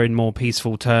her in more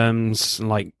peaceful terms,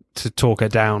 like to talk her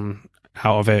down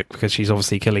out of it, because she's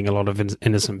obviously killing a lot of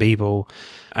innocent people.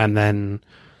 And then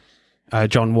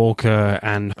John Walker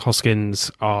and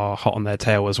Hoskins are hot on their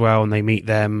tail as well, and they meet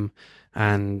them,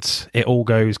 and it all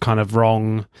goes kind of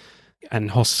wrong,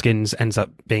 and Hoskins ends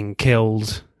up being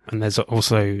killed. And there's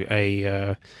also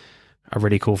a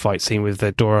really cool fight scene with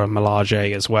the Dora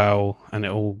Milaje as well, and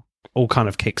it all kind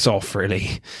of kicks off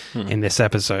really in this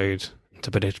episode,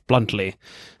 to put it bluntly.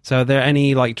 So are there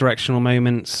any like directional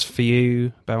moments for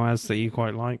you, Boaz, that you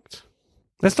quite liked?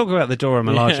 Let's talk about the Dora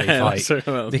Milaje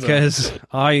fight, because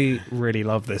I really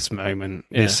love this moment,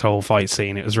 this whole fight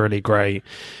scene. It was really great.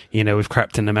 You know, with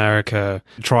Captain America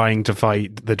trying to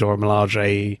fight the Dora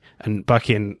Milaje, and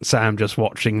Bucky and Sam just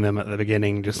watching them at the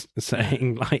beginning, just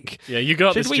saying like, "Yeah, you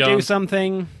got should this, we John. do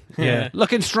something?" Yeah,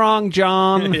 looking strong,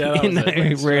 John. Yeah, you know,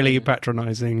 really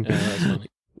patronising. Yeah, that's funny.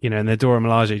 You know, and the Dora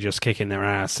Milaje just kicking their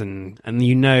ass, and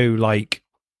you know, like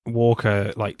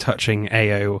Walker like touching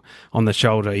AO on the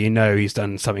shoulder, you know he's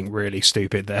done something really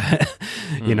stupid there.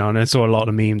 You know, and I saw a lot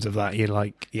of memes of that. You're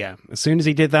like, yeah, as soon as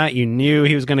he did that, you knew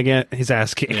he was going to get his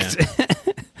ass kicked. Yeah.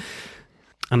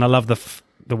 And I love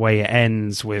the way it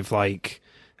ends with like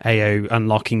AO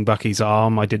unlocking Bucky's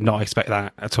arm. I did not expect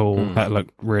that at all. That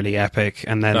looked really epic.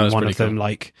 And then one of them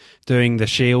like doing the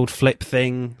shield flip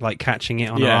thing, like catching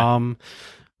it on her arm.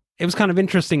 It was kind of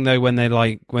interesting though when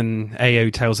when AO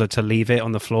tells her to leave it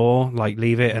on the floor, like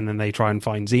leave it, and then they try and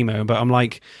find Zemo. But I'm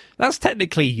like, that's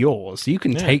technically yours. You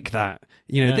can take that.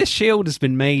 You know, this shield has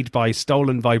been made by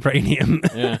stolen vibranium.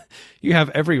 Yeah. You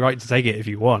have every right to take it if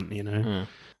you want, you know.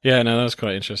 Yeah, no, that was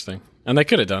quite interesting. And they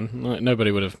could have done. Nobody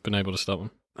would have been able to stop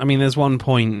them. I mean, there's one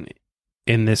point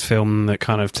in this film that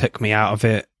kind of took me out of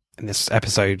it, in this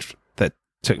episode that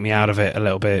took me out of it a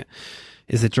little bit,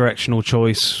 is the directional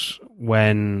choice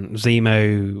when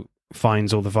Zemo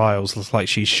finds all the vials. It's like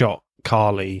she shot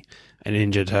Carly and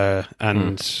injured her,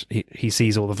 and he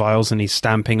sees all the vials and he's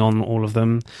stamping on all of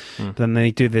them. Then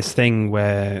they do this thing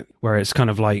where it's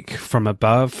kind of like from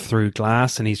above through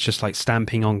glass, and he's just like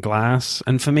stamping on glass.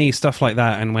 And for me, stuff like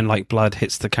that, and when like blood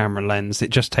hits the camera lens, it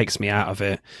just takes me out of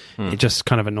it. It just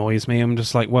kind of annoys me. I'm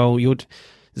just like, well,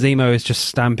 Zemo is just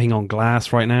stamping on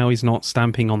glass right now. He's not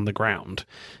stamping on the ground.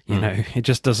 You know, it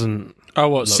just doesn't. Oh,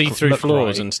 what, see-through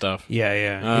floors right. and stuff?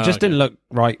 Yeah. Oh, it just didn't look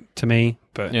right to me,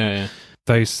 but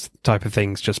those type of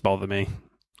things just bother me.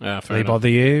 Yeah, Do they bother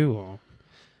you? Or?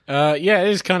 Yeah, it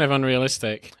is kind of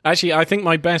unrealistic. Actually, I think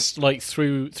my best, like,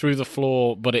 through the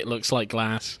floor, but it looks like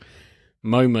glass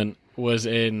moment was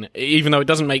in, even though it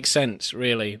doesn't make sense,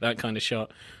 really, that kind of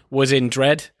shot, was in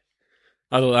Dread.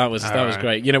 I thought that was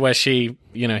great. You know, where she,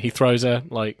 you know, he throws her,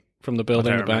 like, from the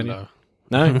building. I don't remember.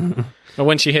 No? But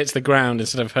when she hits the ground,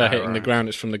 instead of her hitting the ground,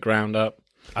 it's from the ground up.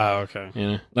 Oh, okay.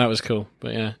 Yeah, that was cool.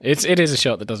 But yeah, it is a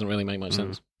shot that doesn't really make much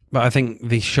sense. But I think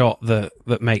the shot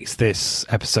that makes this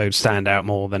episode stand out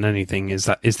more than anything is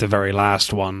the very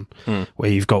last one, where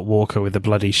you've got Walker with the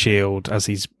bloody shield as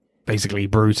he's basically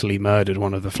brutally murdered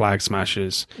one of the Flag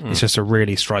Smashers. It's just a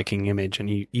really striking image, and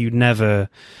you never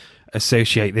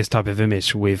associate this type of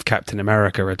image with Captain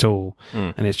America at all.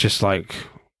 And it's just like,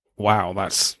 wow,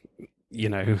 that's, you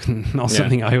know, not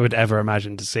something I would ever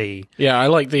imagine to see. Yeah, I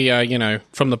like the, you know,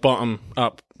 from the bottom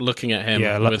up looking at him.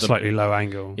 Yeah, slightly low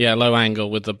angle. Yeah, low angle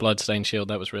with the bloodstained shield.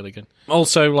 That was really good.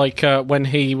 Also, like, when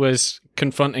he was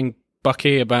confronting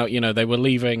Bucky about, you know, they were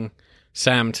leaving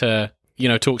Sam to, you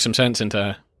know, talk some sense into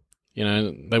her. You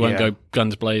know, they won't go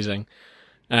guns blazing.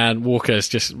 And Walker's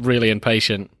just really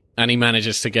impatient. And he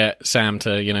manages to get Sam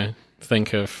to, you know,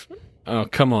 think of, oh,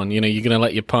 come on, you know, you're going to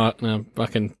let your partner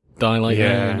fucking die like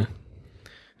that.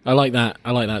 I like that.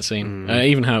 I like that scene.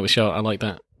 Even how it was shot, I like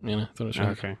that. You know, I thought it was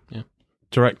really Okay. Yeah.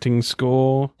 Directing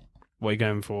score. What are you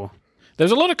going for?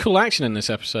 There's a lot of cool action in this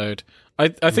episode.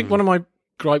 I think one of my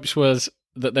gripes was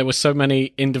that there were so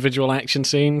many individual action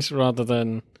scenes rather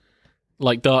than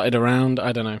like darted around.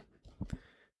 I don't know.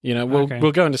 You know,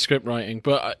 we'll go into script writing,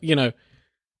 but you know,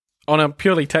 on a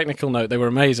purely technical note, they were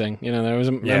amazing. You know, they was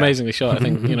amazingly shot. I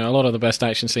think you know a lot of the best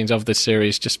action scenes of this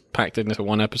series just packed into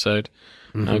one episode.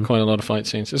 Quite a lot of fight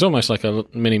scenes. It's almost like a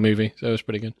mini movie, so it was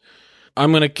pretty good.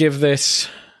 I'm going to give this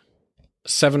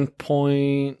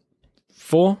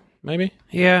 7.4, maybe.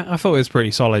 Yeah, I thought it was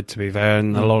pretty solid, to be fair,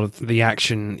 and a lot of the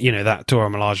action, you know, that Dora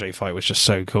Milaje fight was just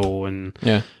so cool, and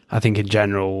I think in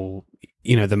general,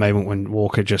 you know, the moment when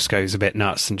Walker just goes a bit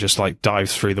nuts and just like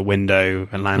dives through the window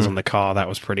and lands on the car, that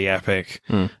was pretty epic,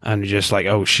 and just like,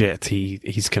 oh shit,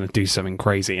 he's going to do something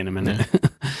crazy in a minute.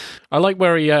 I like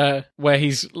where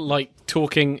he's like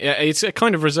talking. It's a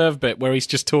kind of reserve bit where he's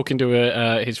just talking to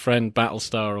his friend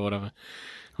Battlestar or whatever.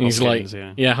 And he's Hoskins,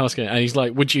 like, Hoskins, and he's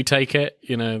like, "Would you take it?"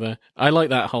 You know, I like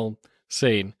that whole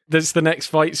scene. There's the next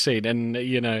fight scene, and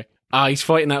you know, he's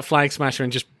fighting that flag smasher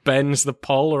and just bends the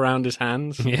pole around his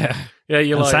hands. Yeah, you're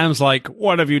and like, Sam's like,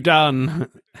 "What have you done?"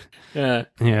 Yeah.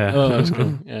 Oh, that was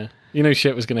cool. Yeah, you know,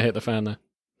 shit was going to hit the fan there.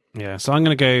 Yeah, so I'm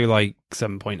going to go like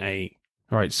 7.8.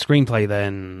 All right, screenplay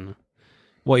then.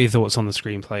 What are your thoughts on the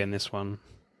screenplay in this one?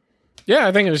 Yeah,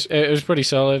 I think it was pretty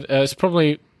solid. It's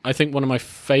probably, I think, one of my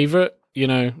favorite, you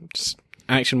know,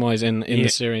 action-wise in the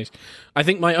series. I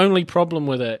think my only problem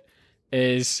with it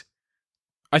is,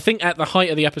 I think at the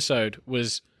height of the episode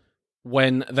was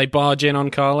when they barge in on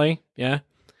Carly, and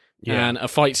a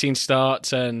fight scene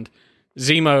starts, and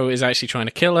Zemo is actually trying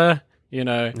to kill her, you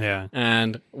know,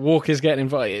 and Walker's getting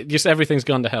involved. Just everything's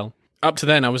gone to hell. Up to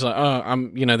then, I was like,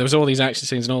 there was all these action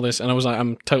scenes and all this, and I was like,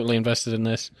 I'm totally invested in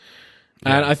this.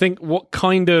 Yeah. And I think what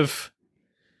kind of,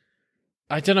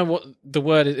 I don't know what the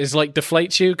word is, like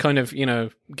deflates you, kind of, you know,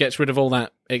 gets rid of all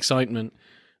that excitement,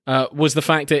 was the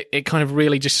fact that it kind of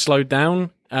really just slowed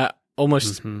down,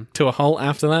 almost to a halt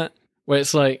after that, where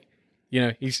it's like, you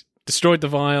know, he's destroyed the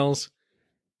vials,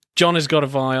 John has got a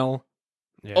vial,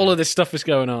 all of this stuff is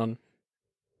going on.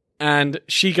 And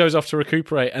she goes off to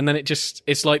recuperate, and then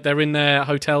it's like they're in their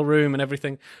hotel room and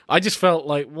everything. I just felt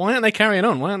like, why aren't they carrying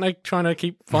on? Why aren't they trying to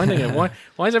keep finding it?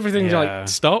 Why is everything like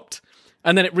stopped?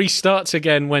 And then it restarts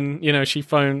again when, you know, she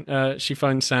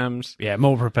phoned Sam's. Yeah,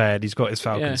 more prepared. He's got his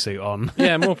Falcon suit on.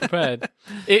 Yeah, more prepared.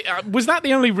 Was that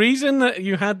the only reason that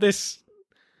you had this?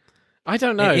 I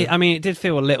don't know. I mean, it did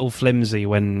feel a little flimsy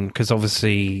because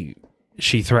obviously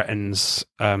she threatens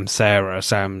Sarah,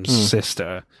 Sam's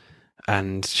sister,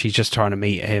 and she's just trying to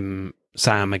meet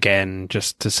Sam again,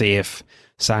 just to see if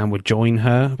Sam would join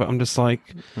her. But I'm just like,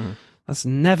 that's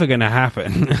never going to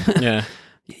happen. Yeah.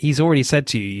 He's already said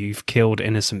to you, you've killed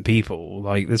innocent people.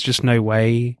 Like, there's just no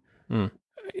way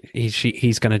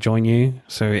he's going to join you.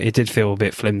 So it did feel a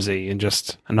bit flimsy and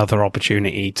just another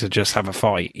opportunity to just have a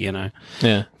fight, you know?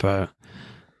 Yeah. But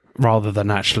rather than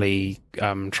actually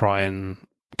try and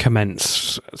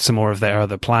commence some more of their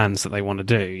other plans that they want to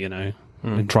do, you know?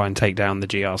 And try and take down the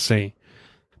GRC.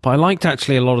 But I liked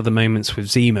actually a lot of the moments with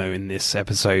Zemo in this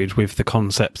episode, with the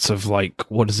concepts of like,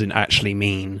 what does it actually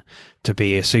mean to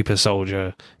be a super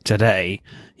soldier today,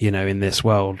 you know, in this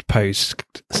world post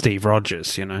Steve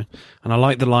Rogers, you know? And I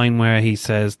like the line where he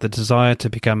says, the desire to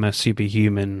become a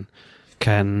superhuman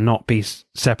cannot be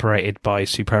separated by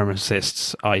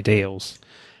supremacists' ideals.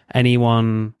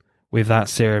 Anyone with that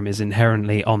serum is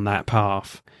inherently on that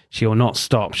path. She will not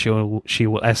stop. She will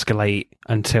escalate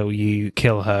until you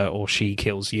kill her or she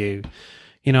kills you.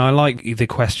 You know, I like the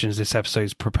questions this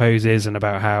episode proposes, and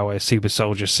about how a super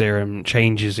soldier serum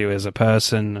changes you as a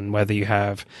person, and whether you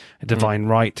have a divine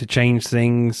right to change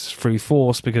things through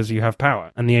force because you have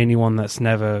power. And the only one that's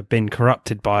never been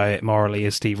corrupted by it morally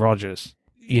is Steve Rogers.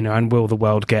 You know, and will the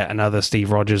world get another Steve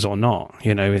Rogers or not?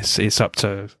 You know, it's up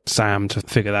to Sam to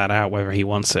figure that out, whether he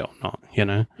wants it or not, you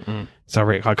know? So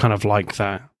I kind of like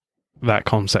that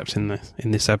concept in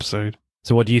this episode.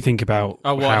 So what do you think about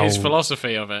his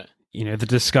philosophy of it? You know, the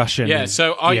discussion. Yeah,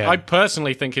 so I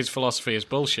personally think his philosophy is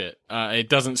bullshit. It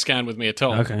doesn't scan with me at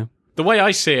all. Okay. The way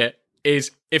I see it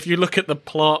is, if you look at the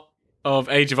plot of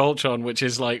Age of Ultron, which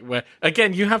is like where,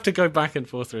 again, you have to go back and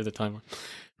forth through the timeline.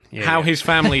 His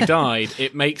family died,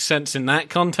 it makes sense in that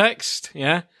context,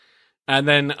 yeah? And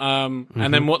then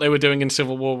and then what they were doing in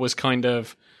Civil War was kind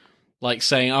of like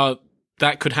saying,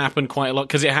 that could happen quite a lot,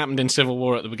 because it happened in Civil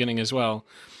War at the beginning as well.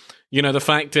 You know, the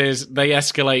fact is, they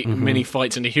escalate mini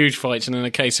fights into huge fights, and in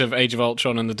the case of Age of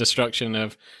Ultron and the destruction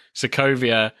of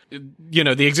Sokovia, you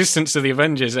know, the existence of the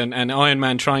Avengers and Iron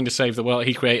Man trying to save the world,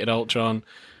 he created Ultron,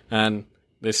 and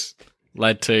this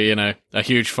led to, a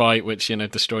huge fight which,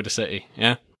 destroyed a city.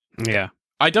 Yeah? Yeah.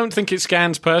 I don't think it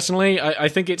scans personally. I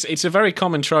think it's a very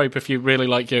common trope if you really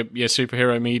like your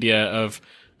superhero media of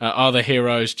are the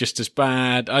heroes just as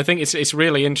bad? I think it's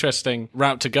really interesting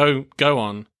route to go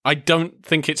on. I don't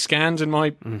think it scans in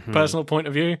my personal point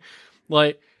of view.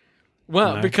 Because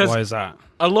why is that?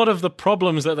 A lot of the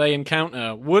problems that they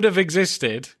encounter would have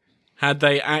existed had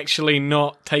they actually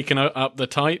not taken up the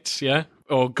tights, yeah,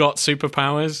 or got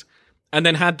superpowers, and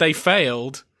then had they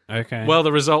failed. Okay. Well,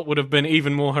 the result would have been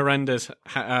even more horrendous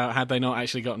had they not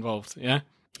actually got involved. Yeah.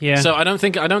 Yeah. So I don't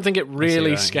think it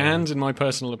really scans, in my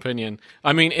personal opinion.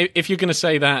 I mean, if you're going to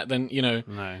say that, then no.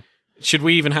 Should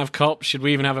we even have cops? Should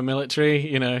we even have a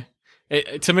military?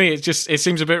 To me, it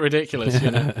seems a bit ridiculous.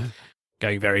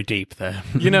 Going very deep there.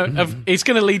 It's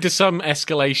going to lead to some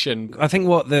escalation. I think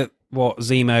what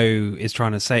Zemo is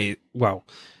trying to say. Well,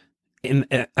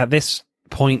 at this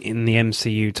point in the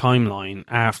MCU timeline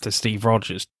after Steve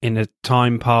Rogers, in a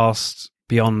time past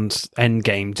beyond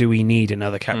Endgame, do we need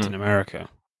another Captain America?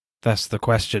 That's the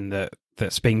question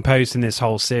that's being posed in this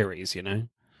whole series,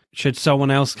 Should someone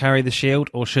else carry the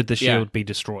shield, or should the shield be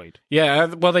destroyed? Yeah,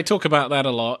 well, they talk about that a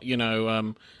lot,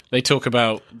 they talk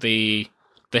about the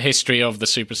history of the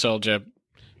super soldier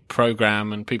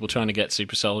program and people trying to get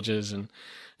super soldiers and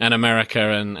America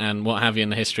and what have you in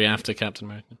the history after Captain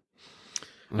America.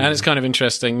 And it's kind of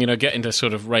interesting, get into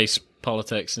sort of race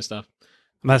politics and stuff.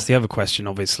 And that's the other question,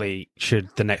 obviously.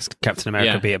 Should the next Captain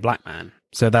America be a black man?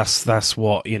 So that's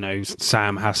what,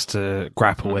 Sam has to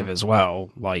grapple with as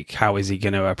well. Like, how is he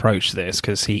going to approach this?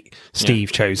 Because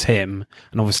Steve chose him.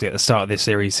 And obviously at the start of this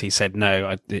series, he said, no,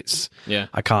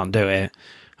 I can't do it.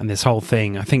 And this whole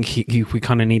thing, I think we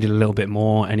kind of needed a little bit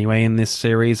more anyway in this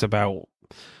series about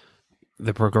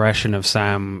the progression of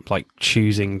Sam, like,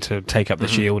 choosing to take up the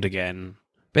shield again.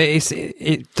 But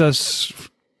it does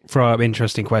throw up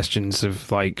interesting questions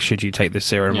of, like, should you take the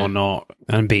serum or not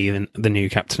and be the new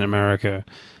Captain America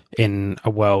in a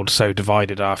world so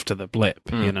divided after the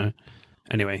blip,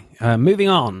 Anyway, moving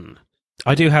on.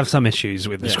 I do have some issues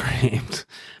with the script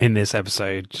in this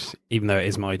episode, even though it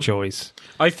is my choice.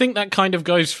 I think that kind of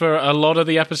goes for a lot of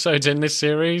the episodes in this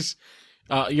series.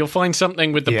 You'll find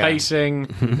something with the pacing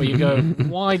where you go,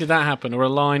 why did that happen? Or a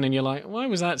line and you're like, why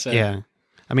was that said? Yeah.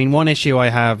 I mean, one issue I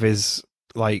have is,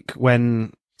 like,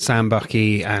 when Sam,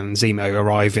 Bucky, and Zemo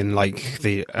arrive in, like,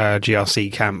 the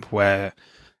GRC camp where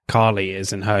Carly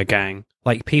is and her gang.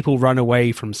 Like, people run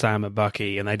away from Sam and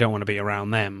Bucky and they don't want to be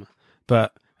around them.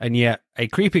 And yet, a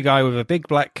creepy guy with a big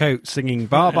black coat singing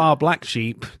Bar Bar Black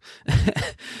Sheep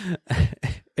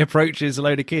approaches a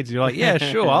load of kids. You're like, yeah,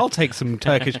 sure, I'll take some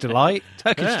Turkish Delight.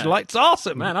 Turkish Delight's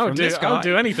awesome. Man, I would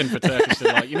do anything for Turkish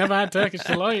Delight. You never had Turkish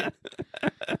Delight?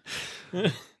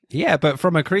 Yeah, but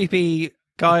from a creepy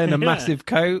guy in a massive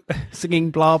coat singing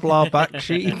Blah Blah Black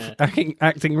Sheep,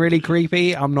 acting really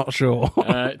creepy, I'm not sure.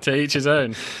 To each his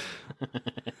own.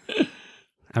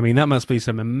 I mean, that must be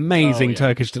some amazing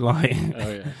Turkish Delight.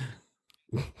 Oh,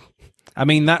 yeah. I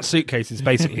mean, that suitcase is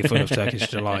basically full of Turkish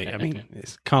Delight. I mean,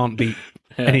 it can't be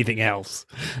anything else.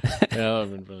 Yeah, that would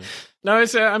have been brilliant. No,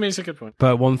 it's a good point.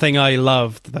 But one thing I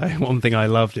loved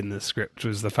in the script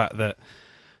was the fact that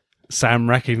Sam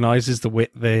recognizes the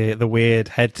weird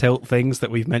head tilt things that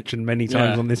we've mentioned many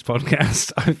times on this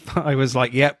podcast. I was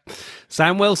like, yep,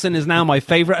 Sam Wilson is now my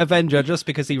favorite Avenger just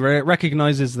because he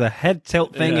recognizes the head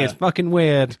tilt thing is fucking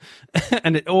weird.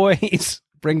 And it always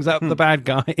brings up the bad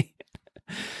guy.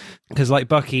 Because, like,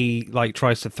 Bucky, like,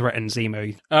 tries to threaten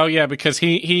Zemo. Oh, yeah, because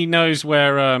he knows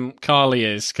where Carly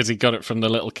is because he got it from the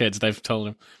little kids. They've told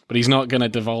him. But he's not going to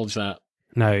divulge that.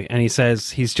 No, and he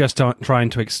says he's just trying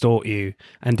to extort you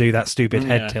and do that stupid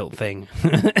head tilt thing.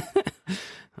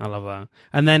 I love that.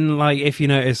 And then, like, if you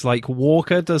notice, like,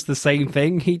 Walker does the same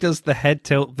thing. He does the head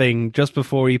tilt thing just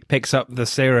before he picks up the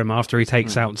serum after he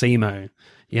takes out Zemo.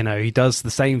 He does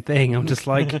the same thing. I'm just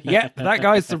like, yep, that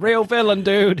guy's the real villain,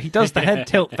 dude. He does the head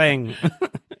tilt thing.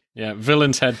 Yeah,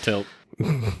 villain's head tilt.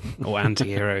 Or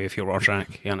anti-hero if you're Rorschach,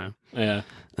 Yeah.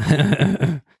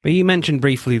 But you mentioned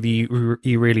briefly that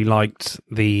you really liked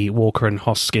the Walker and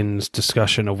Hoskins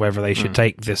discussion of whether they should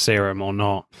take the serum or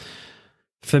not.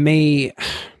 For me,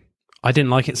 I didn't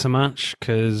like it so much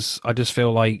because I just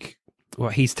feel like, well,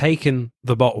 he's taken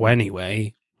the bottle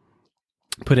anyway,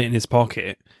 put it in his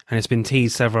pocket, and it's been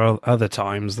teased several other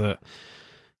times that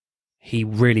he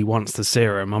really wants the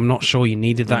serum. I'm not sure you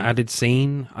needed that added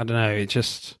scene. I don't know. It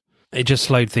just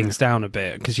slowed things down a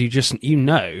bit because you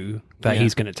know that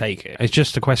he's going to take it. It's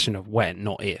just a question of when,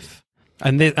 not if.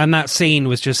 And that scene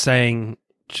was just saying,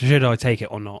 should I take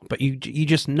it or not? But you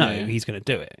just know he's going to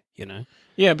do it,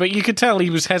 Yeah, but you could tell he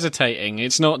was hesitating.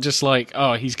 It's not just like,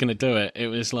 oh, he's going to do it. It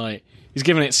was like, he's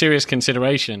giving it serious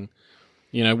consideration.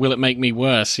 You know, will it make me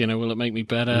worse? You know, will it make me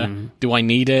better? Do I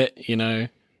need it? You know,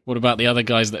 what about the other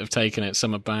guys that have taken it?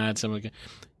 Some are bad, some are good.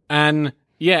 And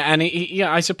yeah, and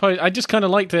I suppose I just kind of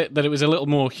liked it that it was a little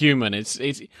more human. It's.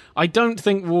 I don't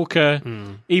think Walker,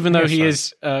 even though he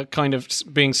is kind of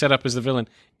being set up as the villain,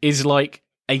 is like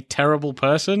a terrible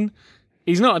person.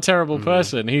 He's not a terrible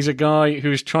person. He's a guy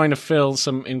who's trying to fill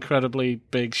some incredibly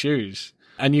big shoes.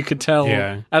 And you could tell,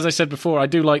 as I said before, I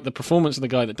do like the performance of the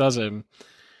guy that does him.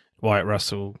 Wyatt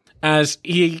Russell. As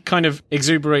he kind of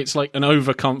exuberates like an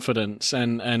overconfidence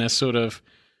and a sort of,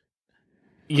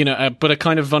 you know, but a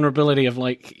kind of vulnerability of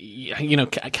like, you know,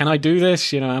 can I do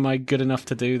this? You know, am I good enough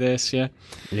to do this? Yeah.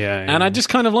 And I just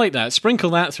kind of like that. Sprinkle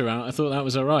that throughout. I thought that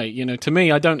was all right. You know, to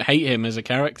me, I don't hate him as a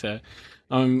character.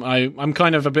 I'm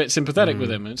kind of a bit sympathetic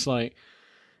with him. It's like,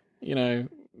 you know,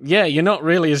 yeah, you're not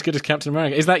really as good as Captain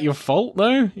America. Is that your fault,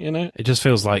 though? You know, it just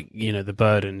feels like, you know, the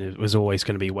burden was always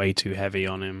going to be way too heavy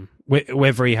on him,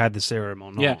 whether he had the serum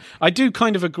or not. Yeah, I do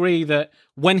kind of agree that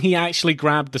when he actually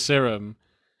grabbed the serum,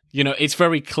 you know, it's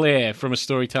very clear from a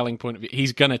storytelling point of view,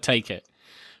 he's going to take it.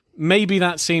 Maybe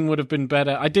that scene would have been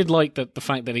better. I did like the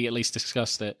fact that he at least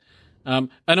discussed it. And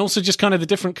also just kind of the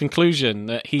different conclusion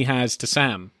that he has to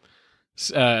Sam.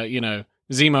 You know,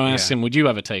 Zemo asks him, would you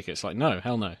ever take it? It's like, no,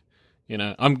 hell no. You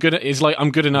know, I'm good. It's like,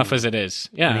 I'm good enough as it is.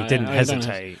 Yeah. And he didn't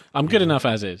hesitate. I'm good enough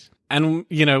as is. And,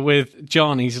 you know, with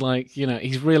John, he's like, you know,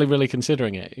 he's really, really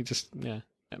considering it. He just,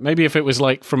 maybe if it was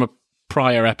like from a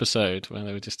prior episode where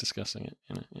they were just discussing it.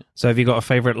 You know, So have you got a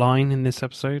favourite line in this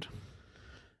episode?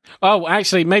 Oh,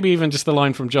 actually, maybe even just the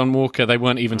line from John Walker. They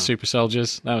weren't even super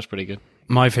soldiers. That was pretty good.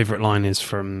 My favourite line is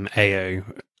from Ao,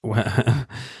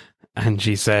 and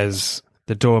she says,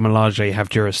 the Dora Milaje have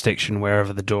jurisdiction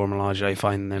wherever the Dora Milaje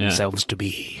find themselves to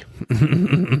be.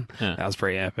 That was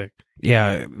pretty epic.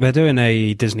 Yeah, they're doing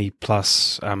a Disney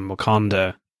Plus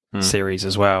Wakanda series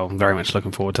as well. I'm very much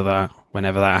looking forward to that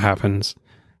whenever that happens.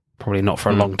 Probably not for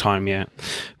a long time yet.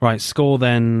 Right, score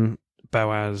then,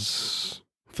 Boaz,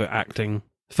 for acting.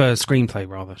 For screenplay,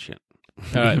 rather. Shit.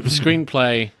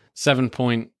 Screenplay,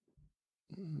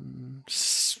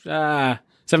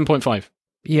 7.5.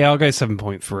 Yeah, I'll go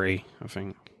 7.3, I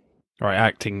think. Right,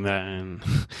 acting then.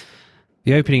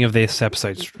 The opening of this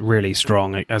episode's really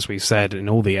strong, as we've said in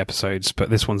all the episodes, but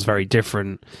this one's very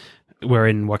different. We're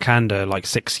in Wakanda like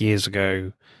 6 years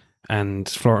ago, and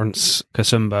Florence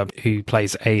Kasumba, who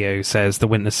plays Ao, says the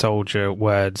Winter Soldier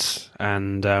words,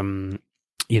 and,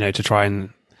 you know, to try and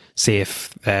see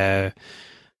if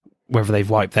whether they've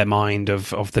wiped their mind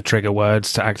of the trigger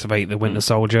words to activate the Winter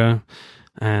Soldier.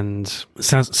 And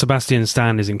Sebastian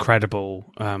Stan is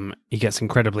incredible. He gets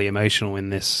incredibly emotional in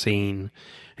this scene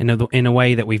in a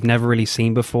way that we've never really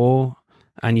seen before.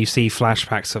 And you see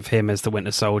flashbacks of him as the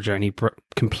Winter Soldier, and he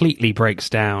completely breaks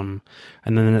down.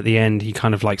 And then at the end, he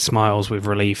kind of like smiles with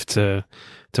relief to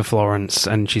Florence,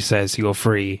 and she says, "You're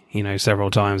free," you know,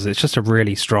 several times. It's just a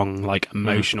really strong, like,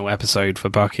 emotional episode for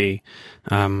Bucky.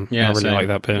 I really like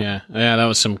that bit. Yeah, that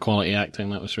was some quality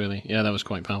acting. That was really, that was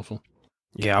quite powerful.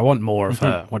 Yeah, I want more of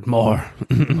her. I want more.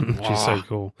 She's so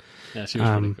cool. Yeah, she was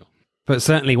really cool. But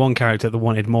certainly one character that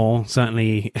wanted more,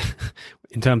 certainly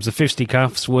in terms of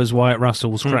fisticuffs, was Wyatt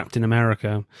Russell's Captain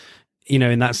America. You know,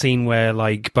 in that scene where,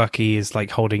 like, Bucky is,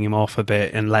 like, holding him off a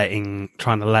bit and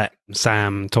trying to let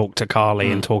Sam talk to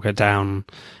Carly and talk her down,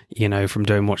 you know, from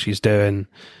doing what she's doing.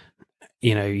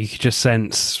 You know, you could just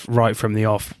sense right from the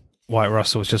off, Wyatt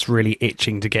Russell's just really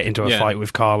itching to get into a fight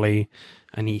with Carly.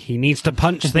 And he needs to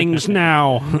punch things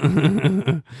now.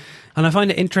 And I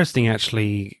find it interesting,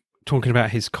 actually, talking about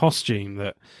his costume,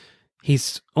 that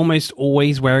he's almost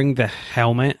always wearing the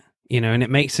helmet, you know, and it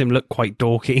makes him look quite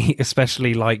dorky,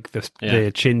 especially like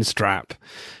the chin strap.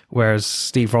 Whereas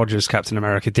Steve Rogers, Captain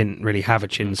America, didn't really have a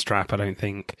chin strap, I don't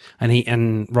think.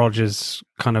 And Rogers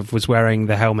kind of was wearing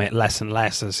the helmet less and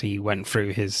less as he went through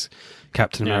his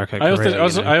Captain America career.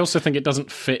 I also think it doesn't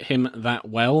fit him that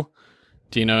well.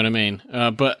 Do you know what I mean?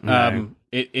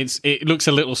 It looks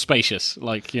a little spacious,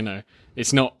 like, you know,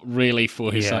 it's not really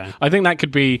for his side. I think that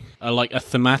could be a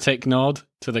thematic nod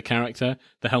to the character.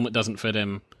 The helmet doesn't fit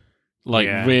him.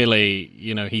 Really,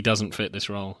 you know, he doesn't fit this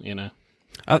role, you know.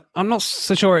 I'm not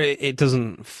so sure it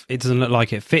doesn't look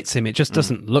like it fits him. It just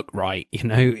doesn't look right, you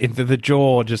know. The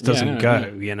jaw just doesn't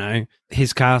go, you know.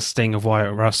 His casting of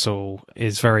Wyatt Russell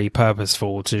is very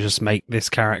purposeful to just make this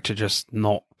character just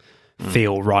not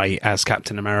feel right as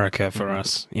Captain America for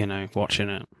us, you know, watching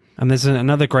it. And there's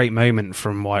another great moment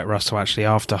from Wyatt Russell, actually,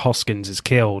 after Hoskins is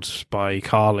killed by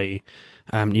Carly.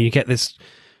 You get this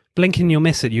blink and you'll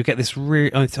miss it. You get this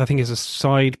I think it's a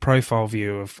side profile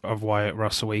view of Wyatt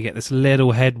Russell where you get this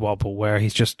little head wobble where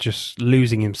he's just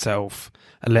losing himself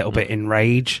a little bit in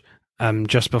rage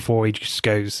just before he just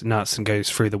goes nuts and goes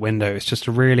through the window. It's just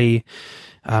a really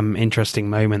interesting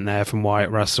moment there from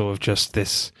Wyatt Russell of just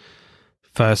this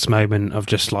first moment of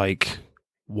just like,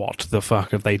 what the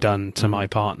fuck have they done to my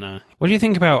partner? What do you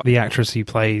think about the actress who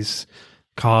plays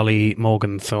Carly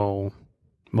Morgenthau?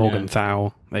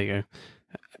 There you go.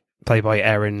 Played by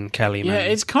Erin Kelly. Yeah,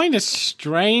 it's kind of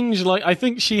strange. Like, I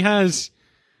think she has...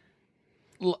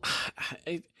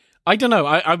 I don't know.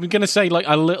 I'm going to say, like,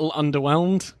 a little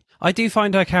underwhelmed. I do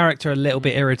find her character a little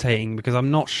bit irritating because I'm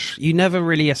not... you never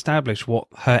really establish what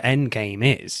her end game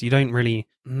is. You don't really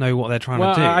know what they're trying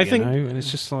to do, I think... And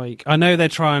it's just like... I know they're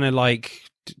trying to, like,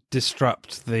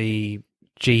 disrupt the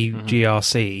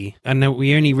GRC, and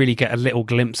we only really get a little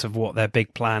glimpse of what their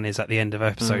big plan is at the end of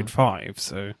episode 5,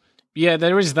 so... Yeah,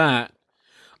 there is that.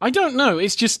 I don't know.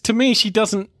 It's just, to me, she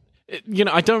doesn't...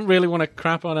 I don't really want to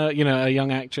crap on a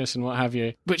young actress and what have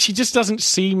you, but she just doesn't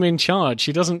seem in charge.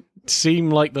 She doesn't seem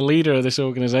like the leader of this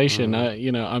organization.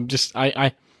 I'm just...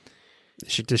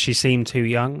 Does she seem too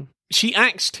young? She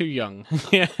acts too young.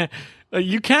 Yeah.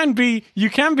 You can be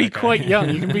quite young.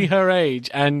 You can be her age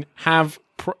and have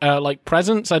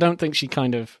presence. I don't think she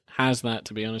kind of has that,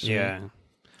 to be honest with you.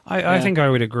 I think I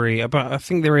would agree, but I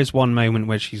think there is one moment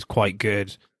where she's quite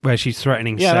good, where she's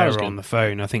threatening Sarah on the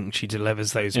phone. I think she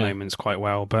delivers those moments quite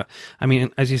well. But, I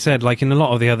mean, as you said, like in a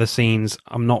lot of the other scenes,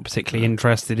 I'm not particularly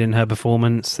interested in her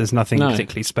performance. There's nothing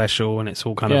particularly special, and it's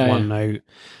all kind of one note.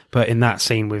 But in that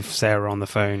scene with Sarah on the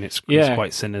phone, it's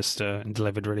quite sinister and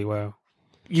delivered really well.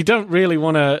 You don't really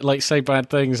want to say bad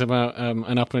things about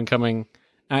an up-and-coming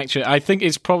actress. I think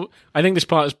this part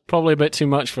is probably a bit too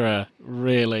much for her.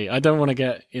 Really, I don't want to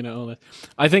get all this.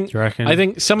 I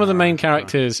think some of the main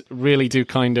characters really do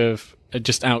kind of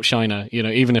just outshine her.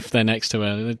 Even if they're next to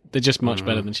her, they're just much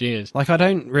better than she is. Like, I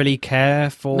don't really care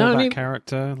for that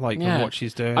character, what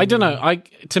she's doing. I don't know.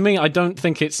 To me, I don't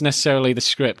think it's necessarily the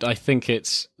script. I think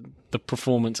it's the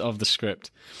performance of the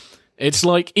script. It's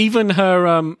like even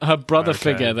her brother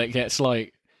figure that gets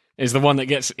is the one that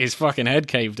gets his fucking head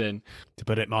caved in. To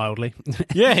put it mildly.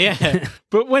 Yeah.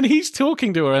 But when he's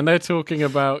talking to her and they're talking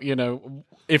about,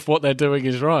 if what they're doing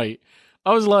is right,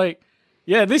 I was like,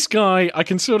 yeah, this guy, I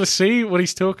can sort of see what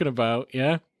he's talking about,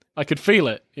 yeah? I could feel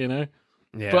it, Yeah.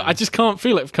 But I just can't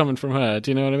feel it coming from her,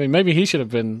 do you know what I mean? Maybe he should have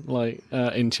been,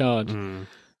 in charge.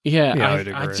 Yeah,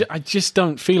 I just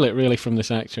don't feel it really from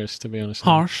this actress, to be honest.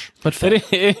 Harsh, but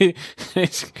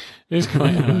it's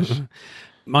quite harsh.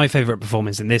 My favourite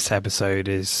performance in this episode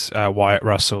is Wyatt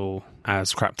Russell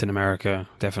as Captain America,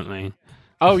 definitely.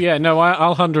 Oh, yeah, no,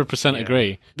 I'll 100%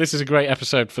 agree. This is a great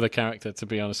episode for the character, to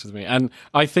be honest with me. And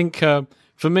I think,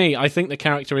 for me, I think the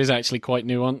character is actually quite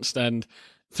nuanced, and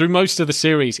through most of the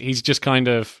series, he's just kind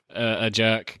of a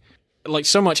jerk. Like,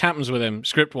 so much happens with him,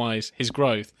 script-wise, his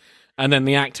growth, and then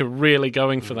the actor really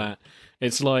going for that.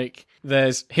 It's like...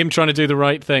 there's him trying to do the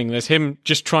right thing. There's him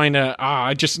just trying to,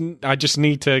 I just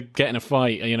need to get in a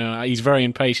fight. He's very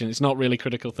impatient. It's not really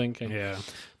critical thinking. Yeah.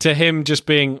 To him just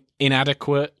being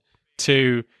inadequate,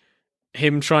 to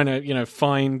him trying to,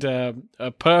 find a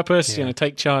purpose,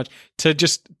 take charge, to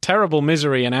just terrible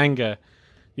misery and anger.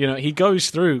 He goes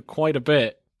through quite a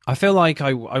bit. I feel like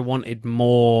I wanted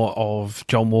more of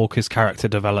John Walker's character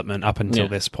development up until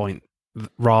this point,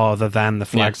 rather than the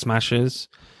Flag Smashers.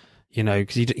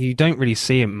 Because you don't really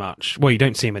see him much. Well, you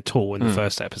don't see him at all in the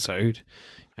first episode.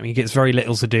 I mean, he gets very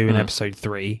little to do in episode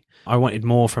 3. I wanted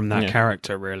more from that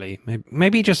character, really.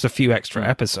 Maybe just a few extra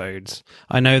episodes.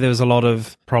 I know there was a lot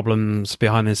of problems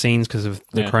behind the scenes because of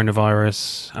the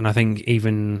coronavirus, and I think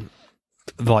even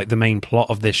the main plot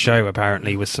of this show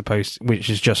apparently was which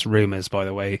is just rumors, by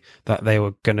the way, that they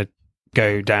were going to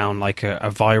go down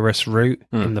a virus route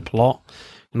in the plot.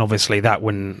 And obviously that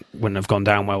wouldn't have gone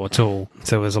down well at all.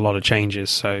 So there's a lot of changes.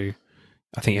 So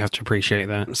I think you have to appreciate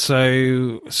that.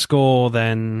 So score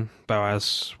then,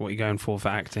 Boaz, what are you going for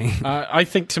acting? I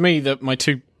think to me that my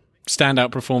two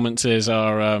standout performances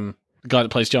are the guy that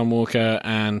plays John Walker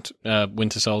and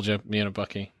Winter Soldier,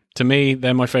 Bucky. To me,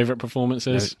 they're my favourite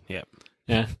performances.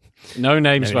 Yeah. No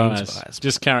names, Boaz.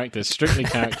 Just characters, strictly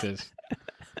characters.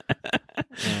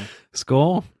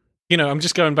 Score? I'm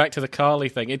just going back to the Carly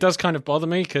thing. It does kind of bother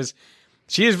me because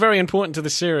she is very important to the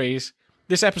series.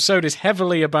 This episode is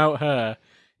heavily about her,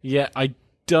 yet I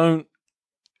don't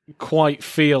quite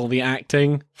feel the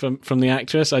acting from the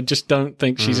actress. I just don't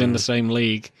think she's in the same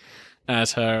league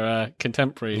as her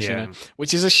contemporaries,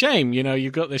 which is a shame.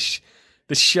 You've got this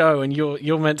show and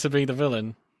you're meant to be the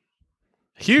villain.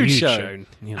 Huge show.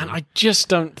 You know. And I just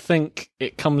don't think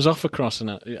it comes off across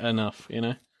enough, you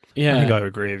know? Yeah. I think I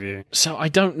agree with you. So I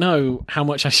don't know how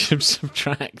much I should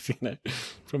subtract, you know,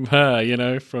 from her, you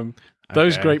know, from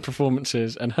those great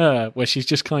performances and her, where she's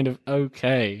just kind of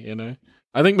okay, you know?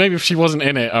 I think maybe if she wasn't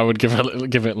in it, I would give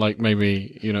it like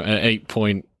maybe, you know, an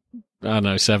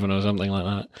 8.7 or something like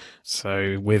that.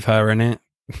 So with her in it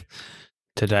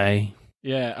today.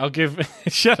 Yeah, I'll give...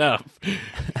 Shut up.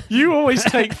 You always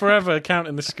take forever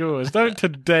counting the scores. Don't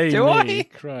today Do me. I?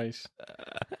 Christ.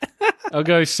 I'll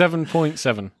go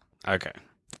 7.7. Okay.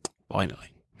 Finally.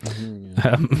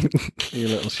 You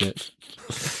little shit.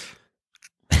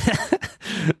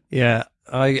 Yeah.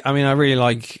 I mean, I really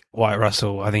like Wyatt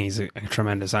Russell. I think he's a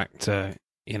tremendous actor.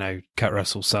 You know, Kurt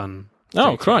Russell's son.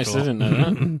 Oh, Christ, I didn't know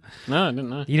that. No, I didn't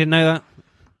know. You didn't know that?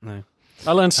 No.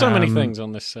 I learned so many things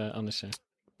on this show.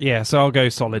 Yeah, so I'll go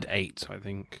solid 8, I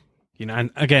think. You know,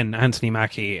 and again, Anthony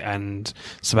Mackie and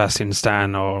Sebastian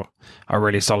Stan are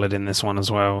really solid in this one as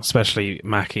well, especially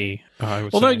Mackie.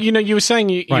 Although, say. you know, you were saying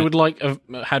you Right. would like have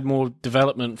had more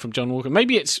development from John Walker.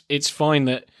 Maybe it's fine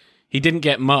that he didn't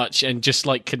get much and just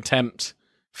like contempt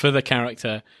for the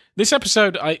character. This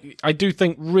episode, I do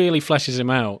think really fleshes him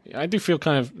out. I do feel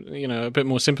kind of, you know, a bit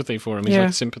more sympathy for him. He's like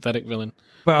a sympathetic villain.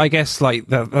 But I guess like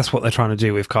that's what they're trying to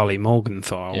do with Carly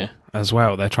Morgenthau as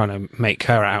well. They're trying to make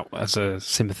her out as a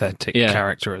sympathetic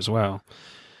character as well.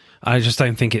 I just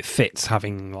don't think it fits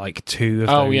having like two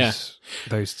of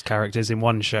those characters in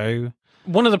one show.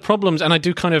 One of the problems, and I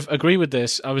do kind of agree with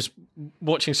this, I was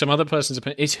watching some other person's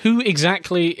opinion, is who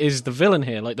exactly is the villain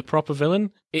here, like the proper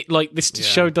villain? It like this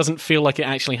show doesn't feel like it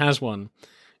actually has one.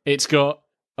 It's got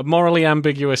a morally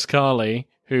ambiguous Carly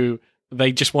who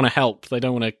they just want to help, they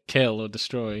don't want to kill or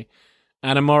destroy,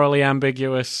 and a morally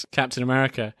ambiguous Captain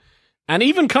America. And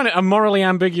even kind of a morally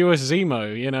ambiguous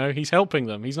Zemo, you know, he's helping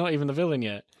them. He's not even the villain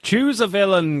yet. Choose a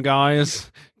villain, guys.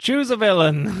 Choose a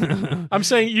villain. I'm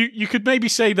saying you could maybe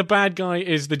say the bad guy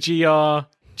is the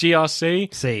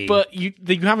GRC, but you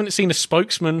haven't seen a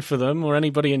spokesman for them or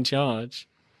anybody in charge.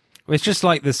 It's just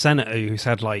like the senator who's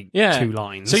had like 2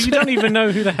 lines. So you don't even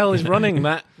know who the hell is running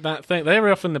that thing.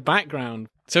 They're off in the background.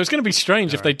 So it's going to be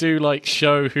strange if they do like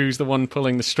show who's the one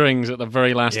pulling the strings at the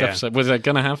very last episode. Was they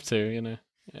going to have to, you know?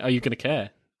 Are you going to care?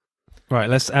 Right,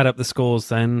 let's add up the scores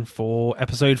then for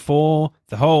episode 4,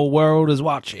 The Whole World is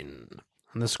Watching.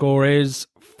 And the score is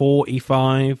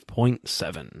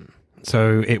 45.7.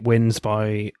 So it wins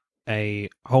by a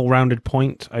whole rounded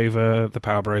point over the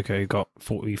Power Broker, who got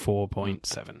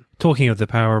 44.7. Talking of the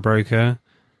Power Broker,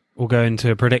 we'll go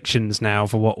into predictions now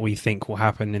for what we think will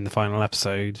happen in the final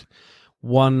episode.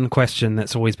 One question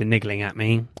that's always been niggling at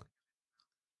me: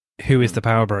 who is the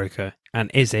Power Broker?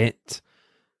 And is it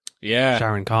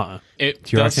Sharon Carter? It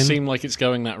does seem like it's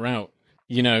going that route.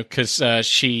 You know, because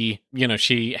she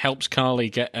helps Carly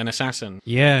get an assassin.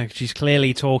 Yeah, she's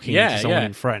clearly talking to someone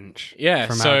in French. Yeah,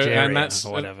 from so Algeria and that's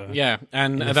or whatever.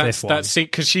 And that's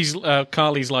because she's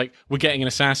Carly's like, we're getting an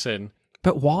assassin.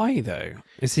 But why though?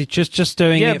 Is he just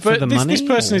doing it for the money? This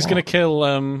person is going to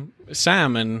kill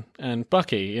Sam and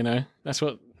Bucky. You know, that's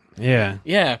what. Yeah.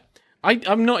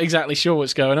 I'm not exactly sure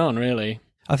what's going on, really.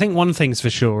 I think one thing's for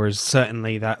sure is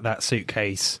certainly that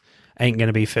suitcase ain't going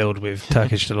to be filled with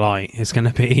Turkish delight. It's going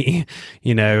to be,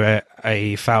 you know,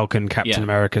 a Falcon Captain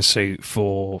America suit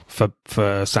for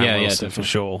Sam Wilson for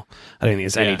sure. I don't think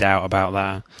there's any doubt about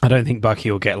that. I don't think Bucky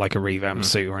will get like a revamped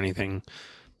suit or anything.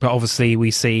 But obviously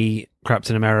we see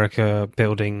Captain America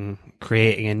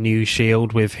creating a new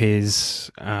shield with his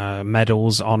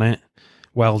medals on it,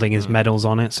 welding his medals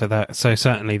on it. So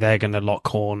certainly they're going to lock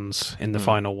horns in the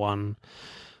final one.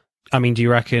 I mean, do you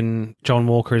reckon John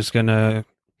Walker is going to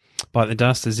bite the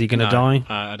dust? Is he going to die?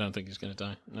 I don't think he's going to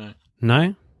die.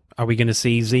 No? Are we going to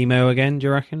see Zemo again, do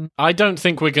you reckon? I don't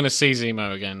think we're going to see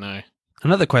Zemo again, no.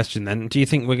 Another question then. Do you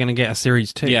think we're going to get a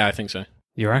series 2? Yeah, I think so.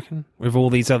 You reckon? With all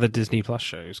these other Disney Plus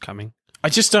shows coming? I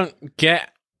just don't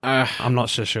get... I'm not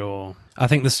so sure. I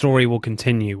think the story will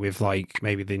continue with like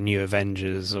maybe the New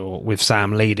Avengers or with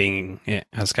Sam leading it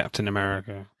as Captain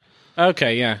America.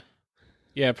 Okay, yeah.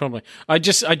 Yeah, probably. I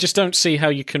just don't see how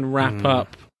you can wrap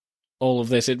up all of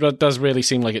this. It does really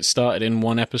seem like it started in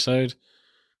one episode.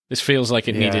 This feels like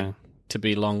it needed to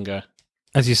be longer.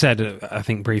 As you said, I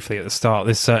think briefly at the start,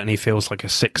 this certainly feels like a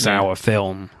 6-hour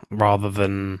film rather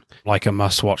than like a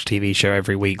must-watch TV show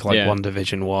every week like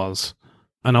WandaVision was.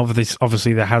 And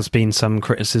obviously there has been some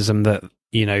criticism that,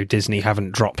 you know, Disney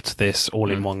haven't dropped this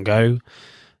all in one go.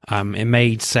 It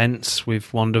made sense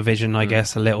with WandaVision, I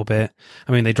guess, a little bit.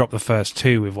 I mean, they dropped the first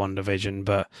 2 with WandaVision,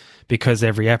 but because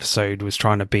every episode was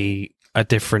trying to be a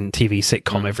different TV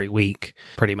sitcom every week,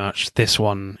 pretty much. This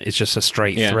one is just a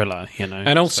straight thriller, you know.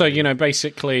 And also, you know,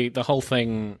 basically the whole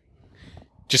thing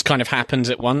just kind of happens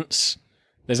at once.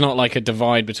 There's not like a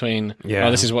divide between,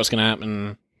 this is what's going to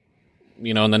happen,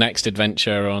 you know, on the next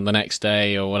adventure or on the next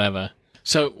day or whatever.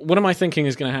 So what am I thinking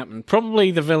is going to happen?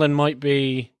 Probably the villain might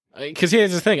be... Because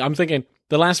here's the thing, I'm thinking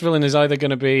the last villain is either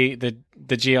going to be the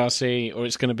GRC or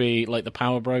it's going to be like the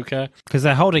power broker. Because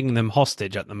they're holding them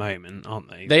hostage at the moment, aren't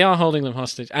they? They are holding them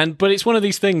hostage. But it's one of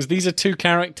these things, these are two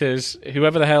characters,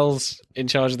 whoever the hell's in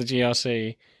charge of the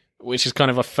GRC, which is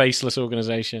kind of a faceless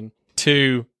organization,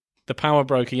 to the power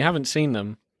broker. You haven't seen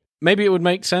them. Maybe it would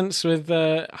make sense with,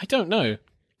 I don't know.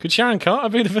 Could Sharon Carter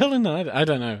be the villain? I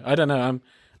don't know.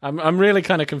 I'm really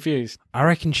kind of confused. I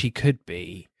reckon she could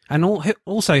be. And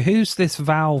also, who's this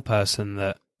Val person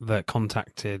that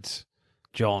contacted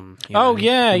John?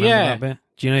 Yeah.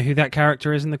 Do you know who that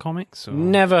character is in the comics? Or?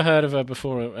 Never heard of her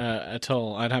before at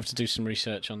all. I'd have to do some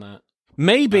research on that.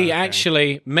 Maybe,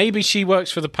 actually, maybe she works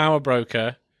for the power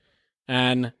broker,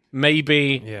 and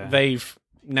maybe they've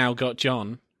now got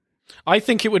John. I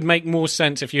think it would make more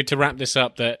sense if you had to wrap this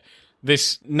up that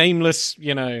this nameless,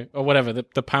 you know, or whatever,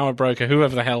 the power broker,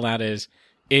 whoever the hell that is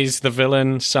the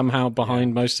villain somehow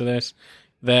behind most of this.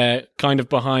 They're kind of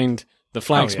behind the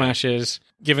Flag Smashers,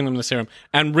 giving them the serum,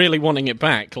 and really wanting it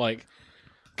back. Like,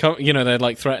 you know, they're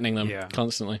like threatening them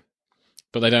constantly,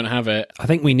 but they don't have it. I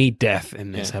think we need death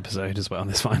in this episode as well,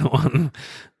 this final one.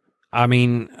 I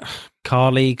mean,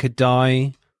 Carly could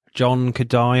die, John could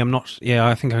die.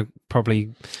 I think I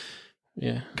probably...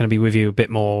 going to be with you a bit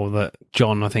more that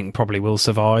John, I think, probably will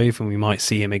survive and we might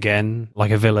see him again,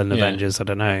 like a villain Avengers, I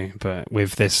don't know. But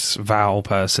with this Val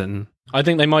person... I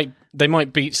think they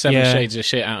might beat Seven Shades of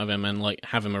shit out of him and like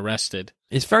have him arrested.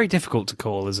 It's very difficult to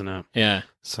call, isn't it? Yeah.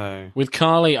 So with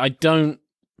Carly, I don't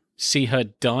see her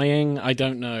dying. I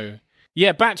don't know.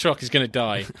 Yeah, Batroc is going to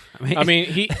die. I mean,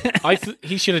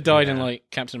 he should have died in like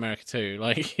Captain America 2,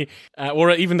 like,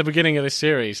 or even the beginning of this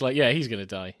series. Like, he's going to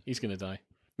die. He's going to die.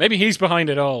 Maybe he's behind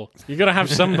it all. You've got to have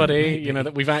somebody, you know,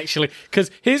 that we've actually... Because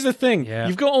here's the thing. Yeah.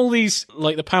 You've got all these,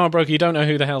 like the power broker, you don't know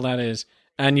who the hell that is.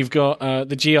 And you've got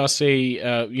the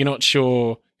GRC, you're not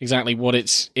sure exactly what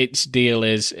its deal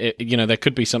is. You know, there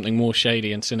could be something more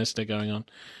shady and sinister going on.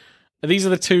 These are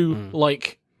the two,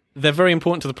 like... They're very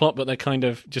important to the plot, but they're kind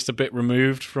of just a bit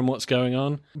removed from what's going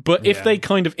on. But if they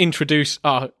kind of introduce,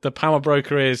 the power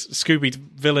broker is Scooby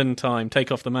villain time,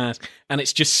 take off the mask, and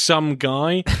it's just some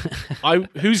guy,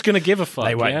 who's going to give a fuck?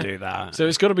 They won't do that. So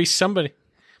it's got to be somebody.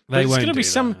 They won't do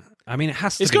some. That. I mean, it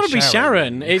has to. It's got to be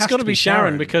Sharon. It's got to be Sharon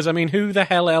Sharon because I mean, who the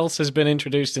hell else has been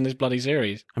introduced in this bloody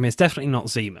series? I mean, it's definitely not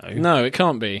Zemo. No, it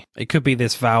can't be. It could be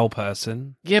this Val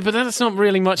person. Yeah, but that's not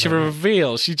really much of a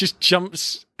reveal. She just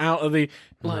jumps out of the.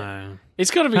 No. It's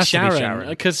got to be Sharon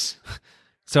because.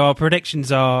 So our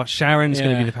predictions are Sharon's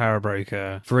going to be the power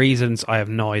broker. For reasons I have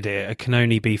no idea. It can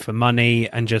only be for money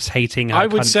and just hating her I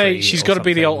would say country she's or got to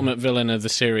be the something. ultimate villain of the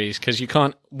series because you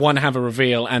can't, one, have a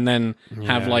reveal and then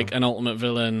have like an ultimate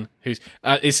villain who's...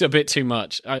 it's a bit too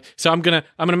much. So I'm gonna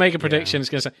make a prediction. It's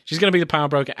gonna say she's going to be the power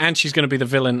broker and she's going to be the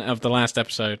villain of the last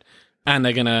episode and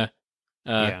they're going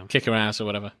to kick her ass or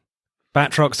whatever.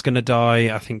 Batroc's going to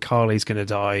die. I think Carly's going to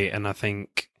die. And I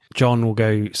think John will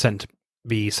be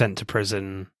sent to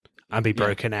prison and be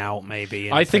broken out,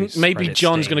 maybe. I think maybe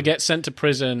John's going to get sent to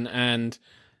prison, and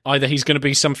either he's going to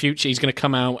be he's going to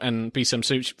come out and be some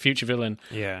future villain,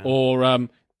 or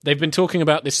they've been talking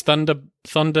about this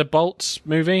Thunderbolts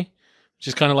movie, which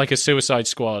is kind of like a Suicide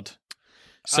Squad.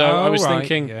 So I was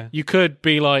thinking you could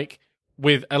be like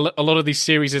with a lot of these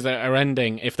series that are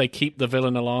ending, if they keep the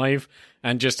villain alive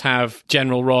and just have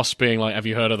General Ross being like, have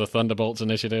you heard of the Thunderbolts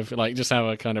Initiative? Like, just have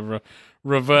a kind of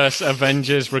reverse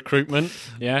Avengers recruitment.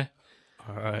 Yeah.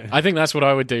 All right. I think that's what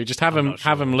I would do. Just have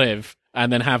him live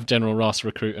and then have General Ross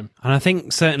recruit him. And I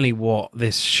think certainly what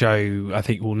this show, I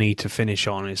think, will need to finish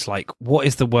on is like, what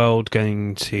is the world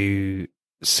going to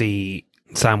see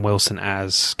Sam Wilson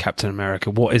as Captain America?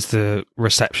 What is the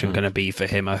reception going to be for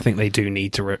him? I think they do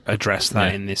need to address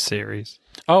that in this series.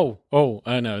 Oh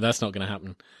no, that's not going to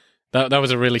happen. That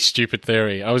was a really stupid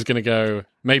theory. I was going to go,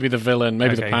 maybe the villain,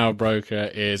 the power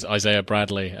broker is Isaiah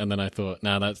Bradley, and then I thought,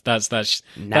 no, that's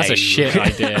a shit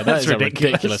idea. That is a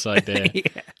ridiculous idea.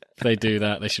 If they do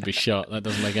that, they should be shot. That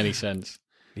doesn't make any sense.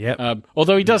 Yep.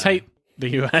 Although he does hate the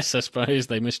US, I suppose.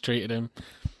 They mistreated him.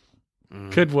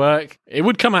 Could work. It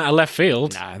would come out of left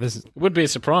field. It would be a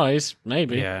surprise,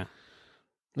 maybe. Yeah.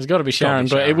 There's got to be Sharon,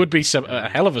 but it would be a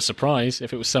hell of a surprise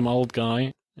if it was some old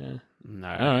guy. Yeah. No.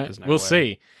 All right. We'll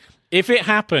see. If it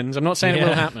happens, I'm not saying it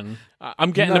will happen.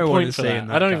 I'm getting No a one point is for saying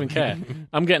that. that, I don't Dan. even care.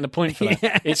 I'm getting a point for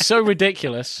that. It's so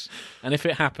ridiculous. And if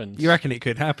it happens, You reckon it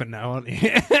could happen now, aren't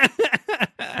you?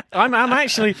 I'm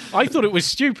actually. I thought it was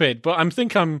stupid, but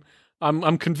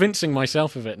I'm convincing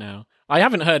myself of it now. I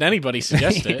haven't heard anybody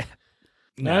suggest it.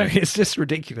 No, it's just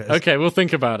ridiculous. Okay, we'll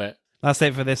think about it. That's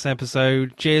it for this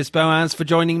episode. Cheers, Boaz, for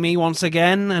joining me once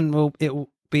again, and it will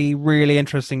be really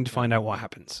interesting to find out what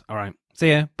happens. All right.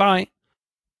 See ya. Bye.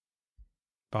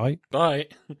 Bye. Bye.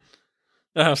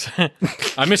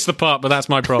 I missed the part, but that's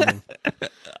my problem.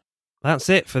 That's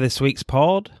it for this week's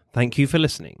pod. Thank you for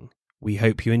listening. We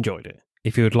hope you enjoyed it.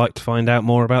 If you would like to find out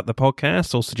more about the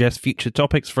podcast or suggest future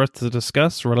topics for us to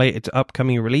discuss related to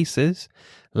upcoming releases,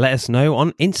 let us know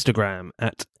on Instagram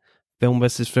at Film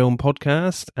vs. Film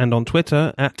Podcast and on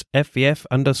Twitter at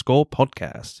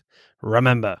FVF_podcast.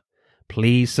 Remember,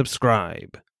 please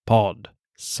subscribe. Pod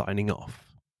signing off.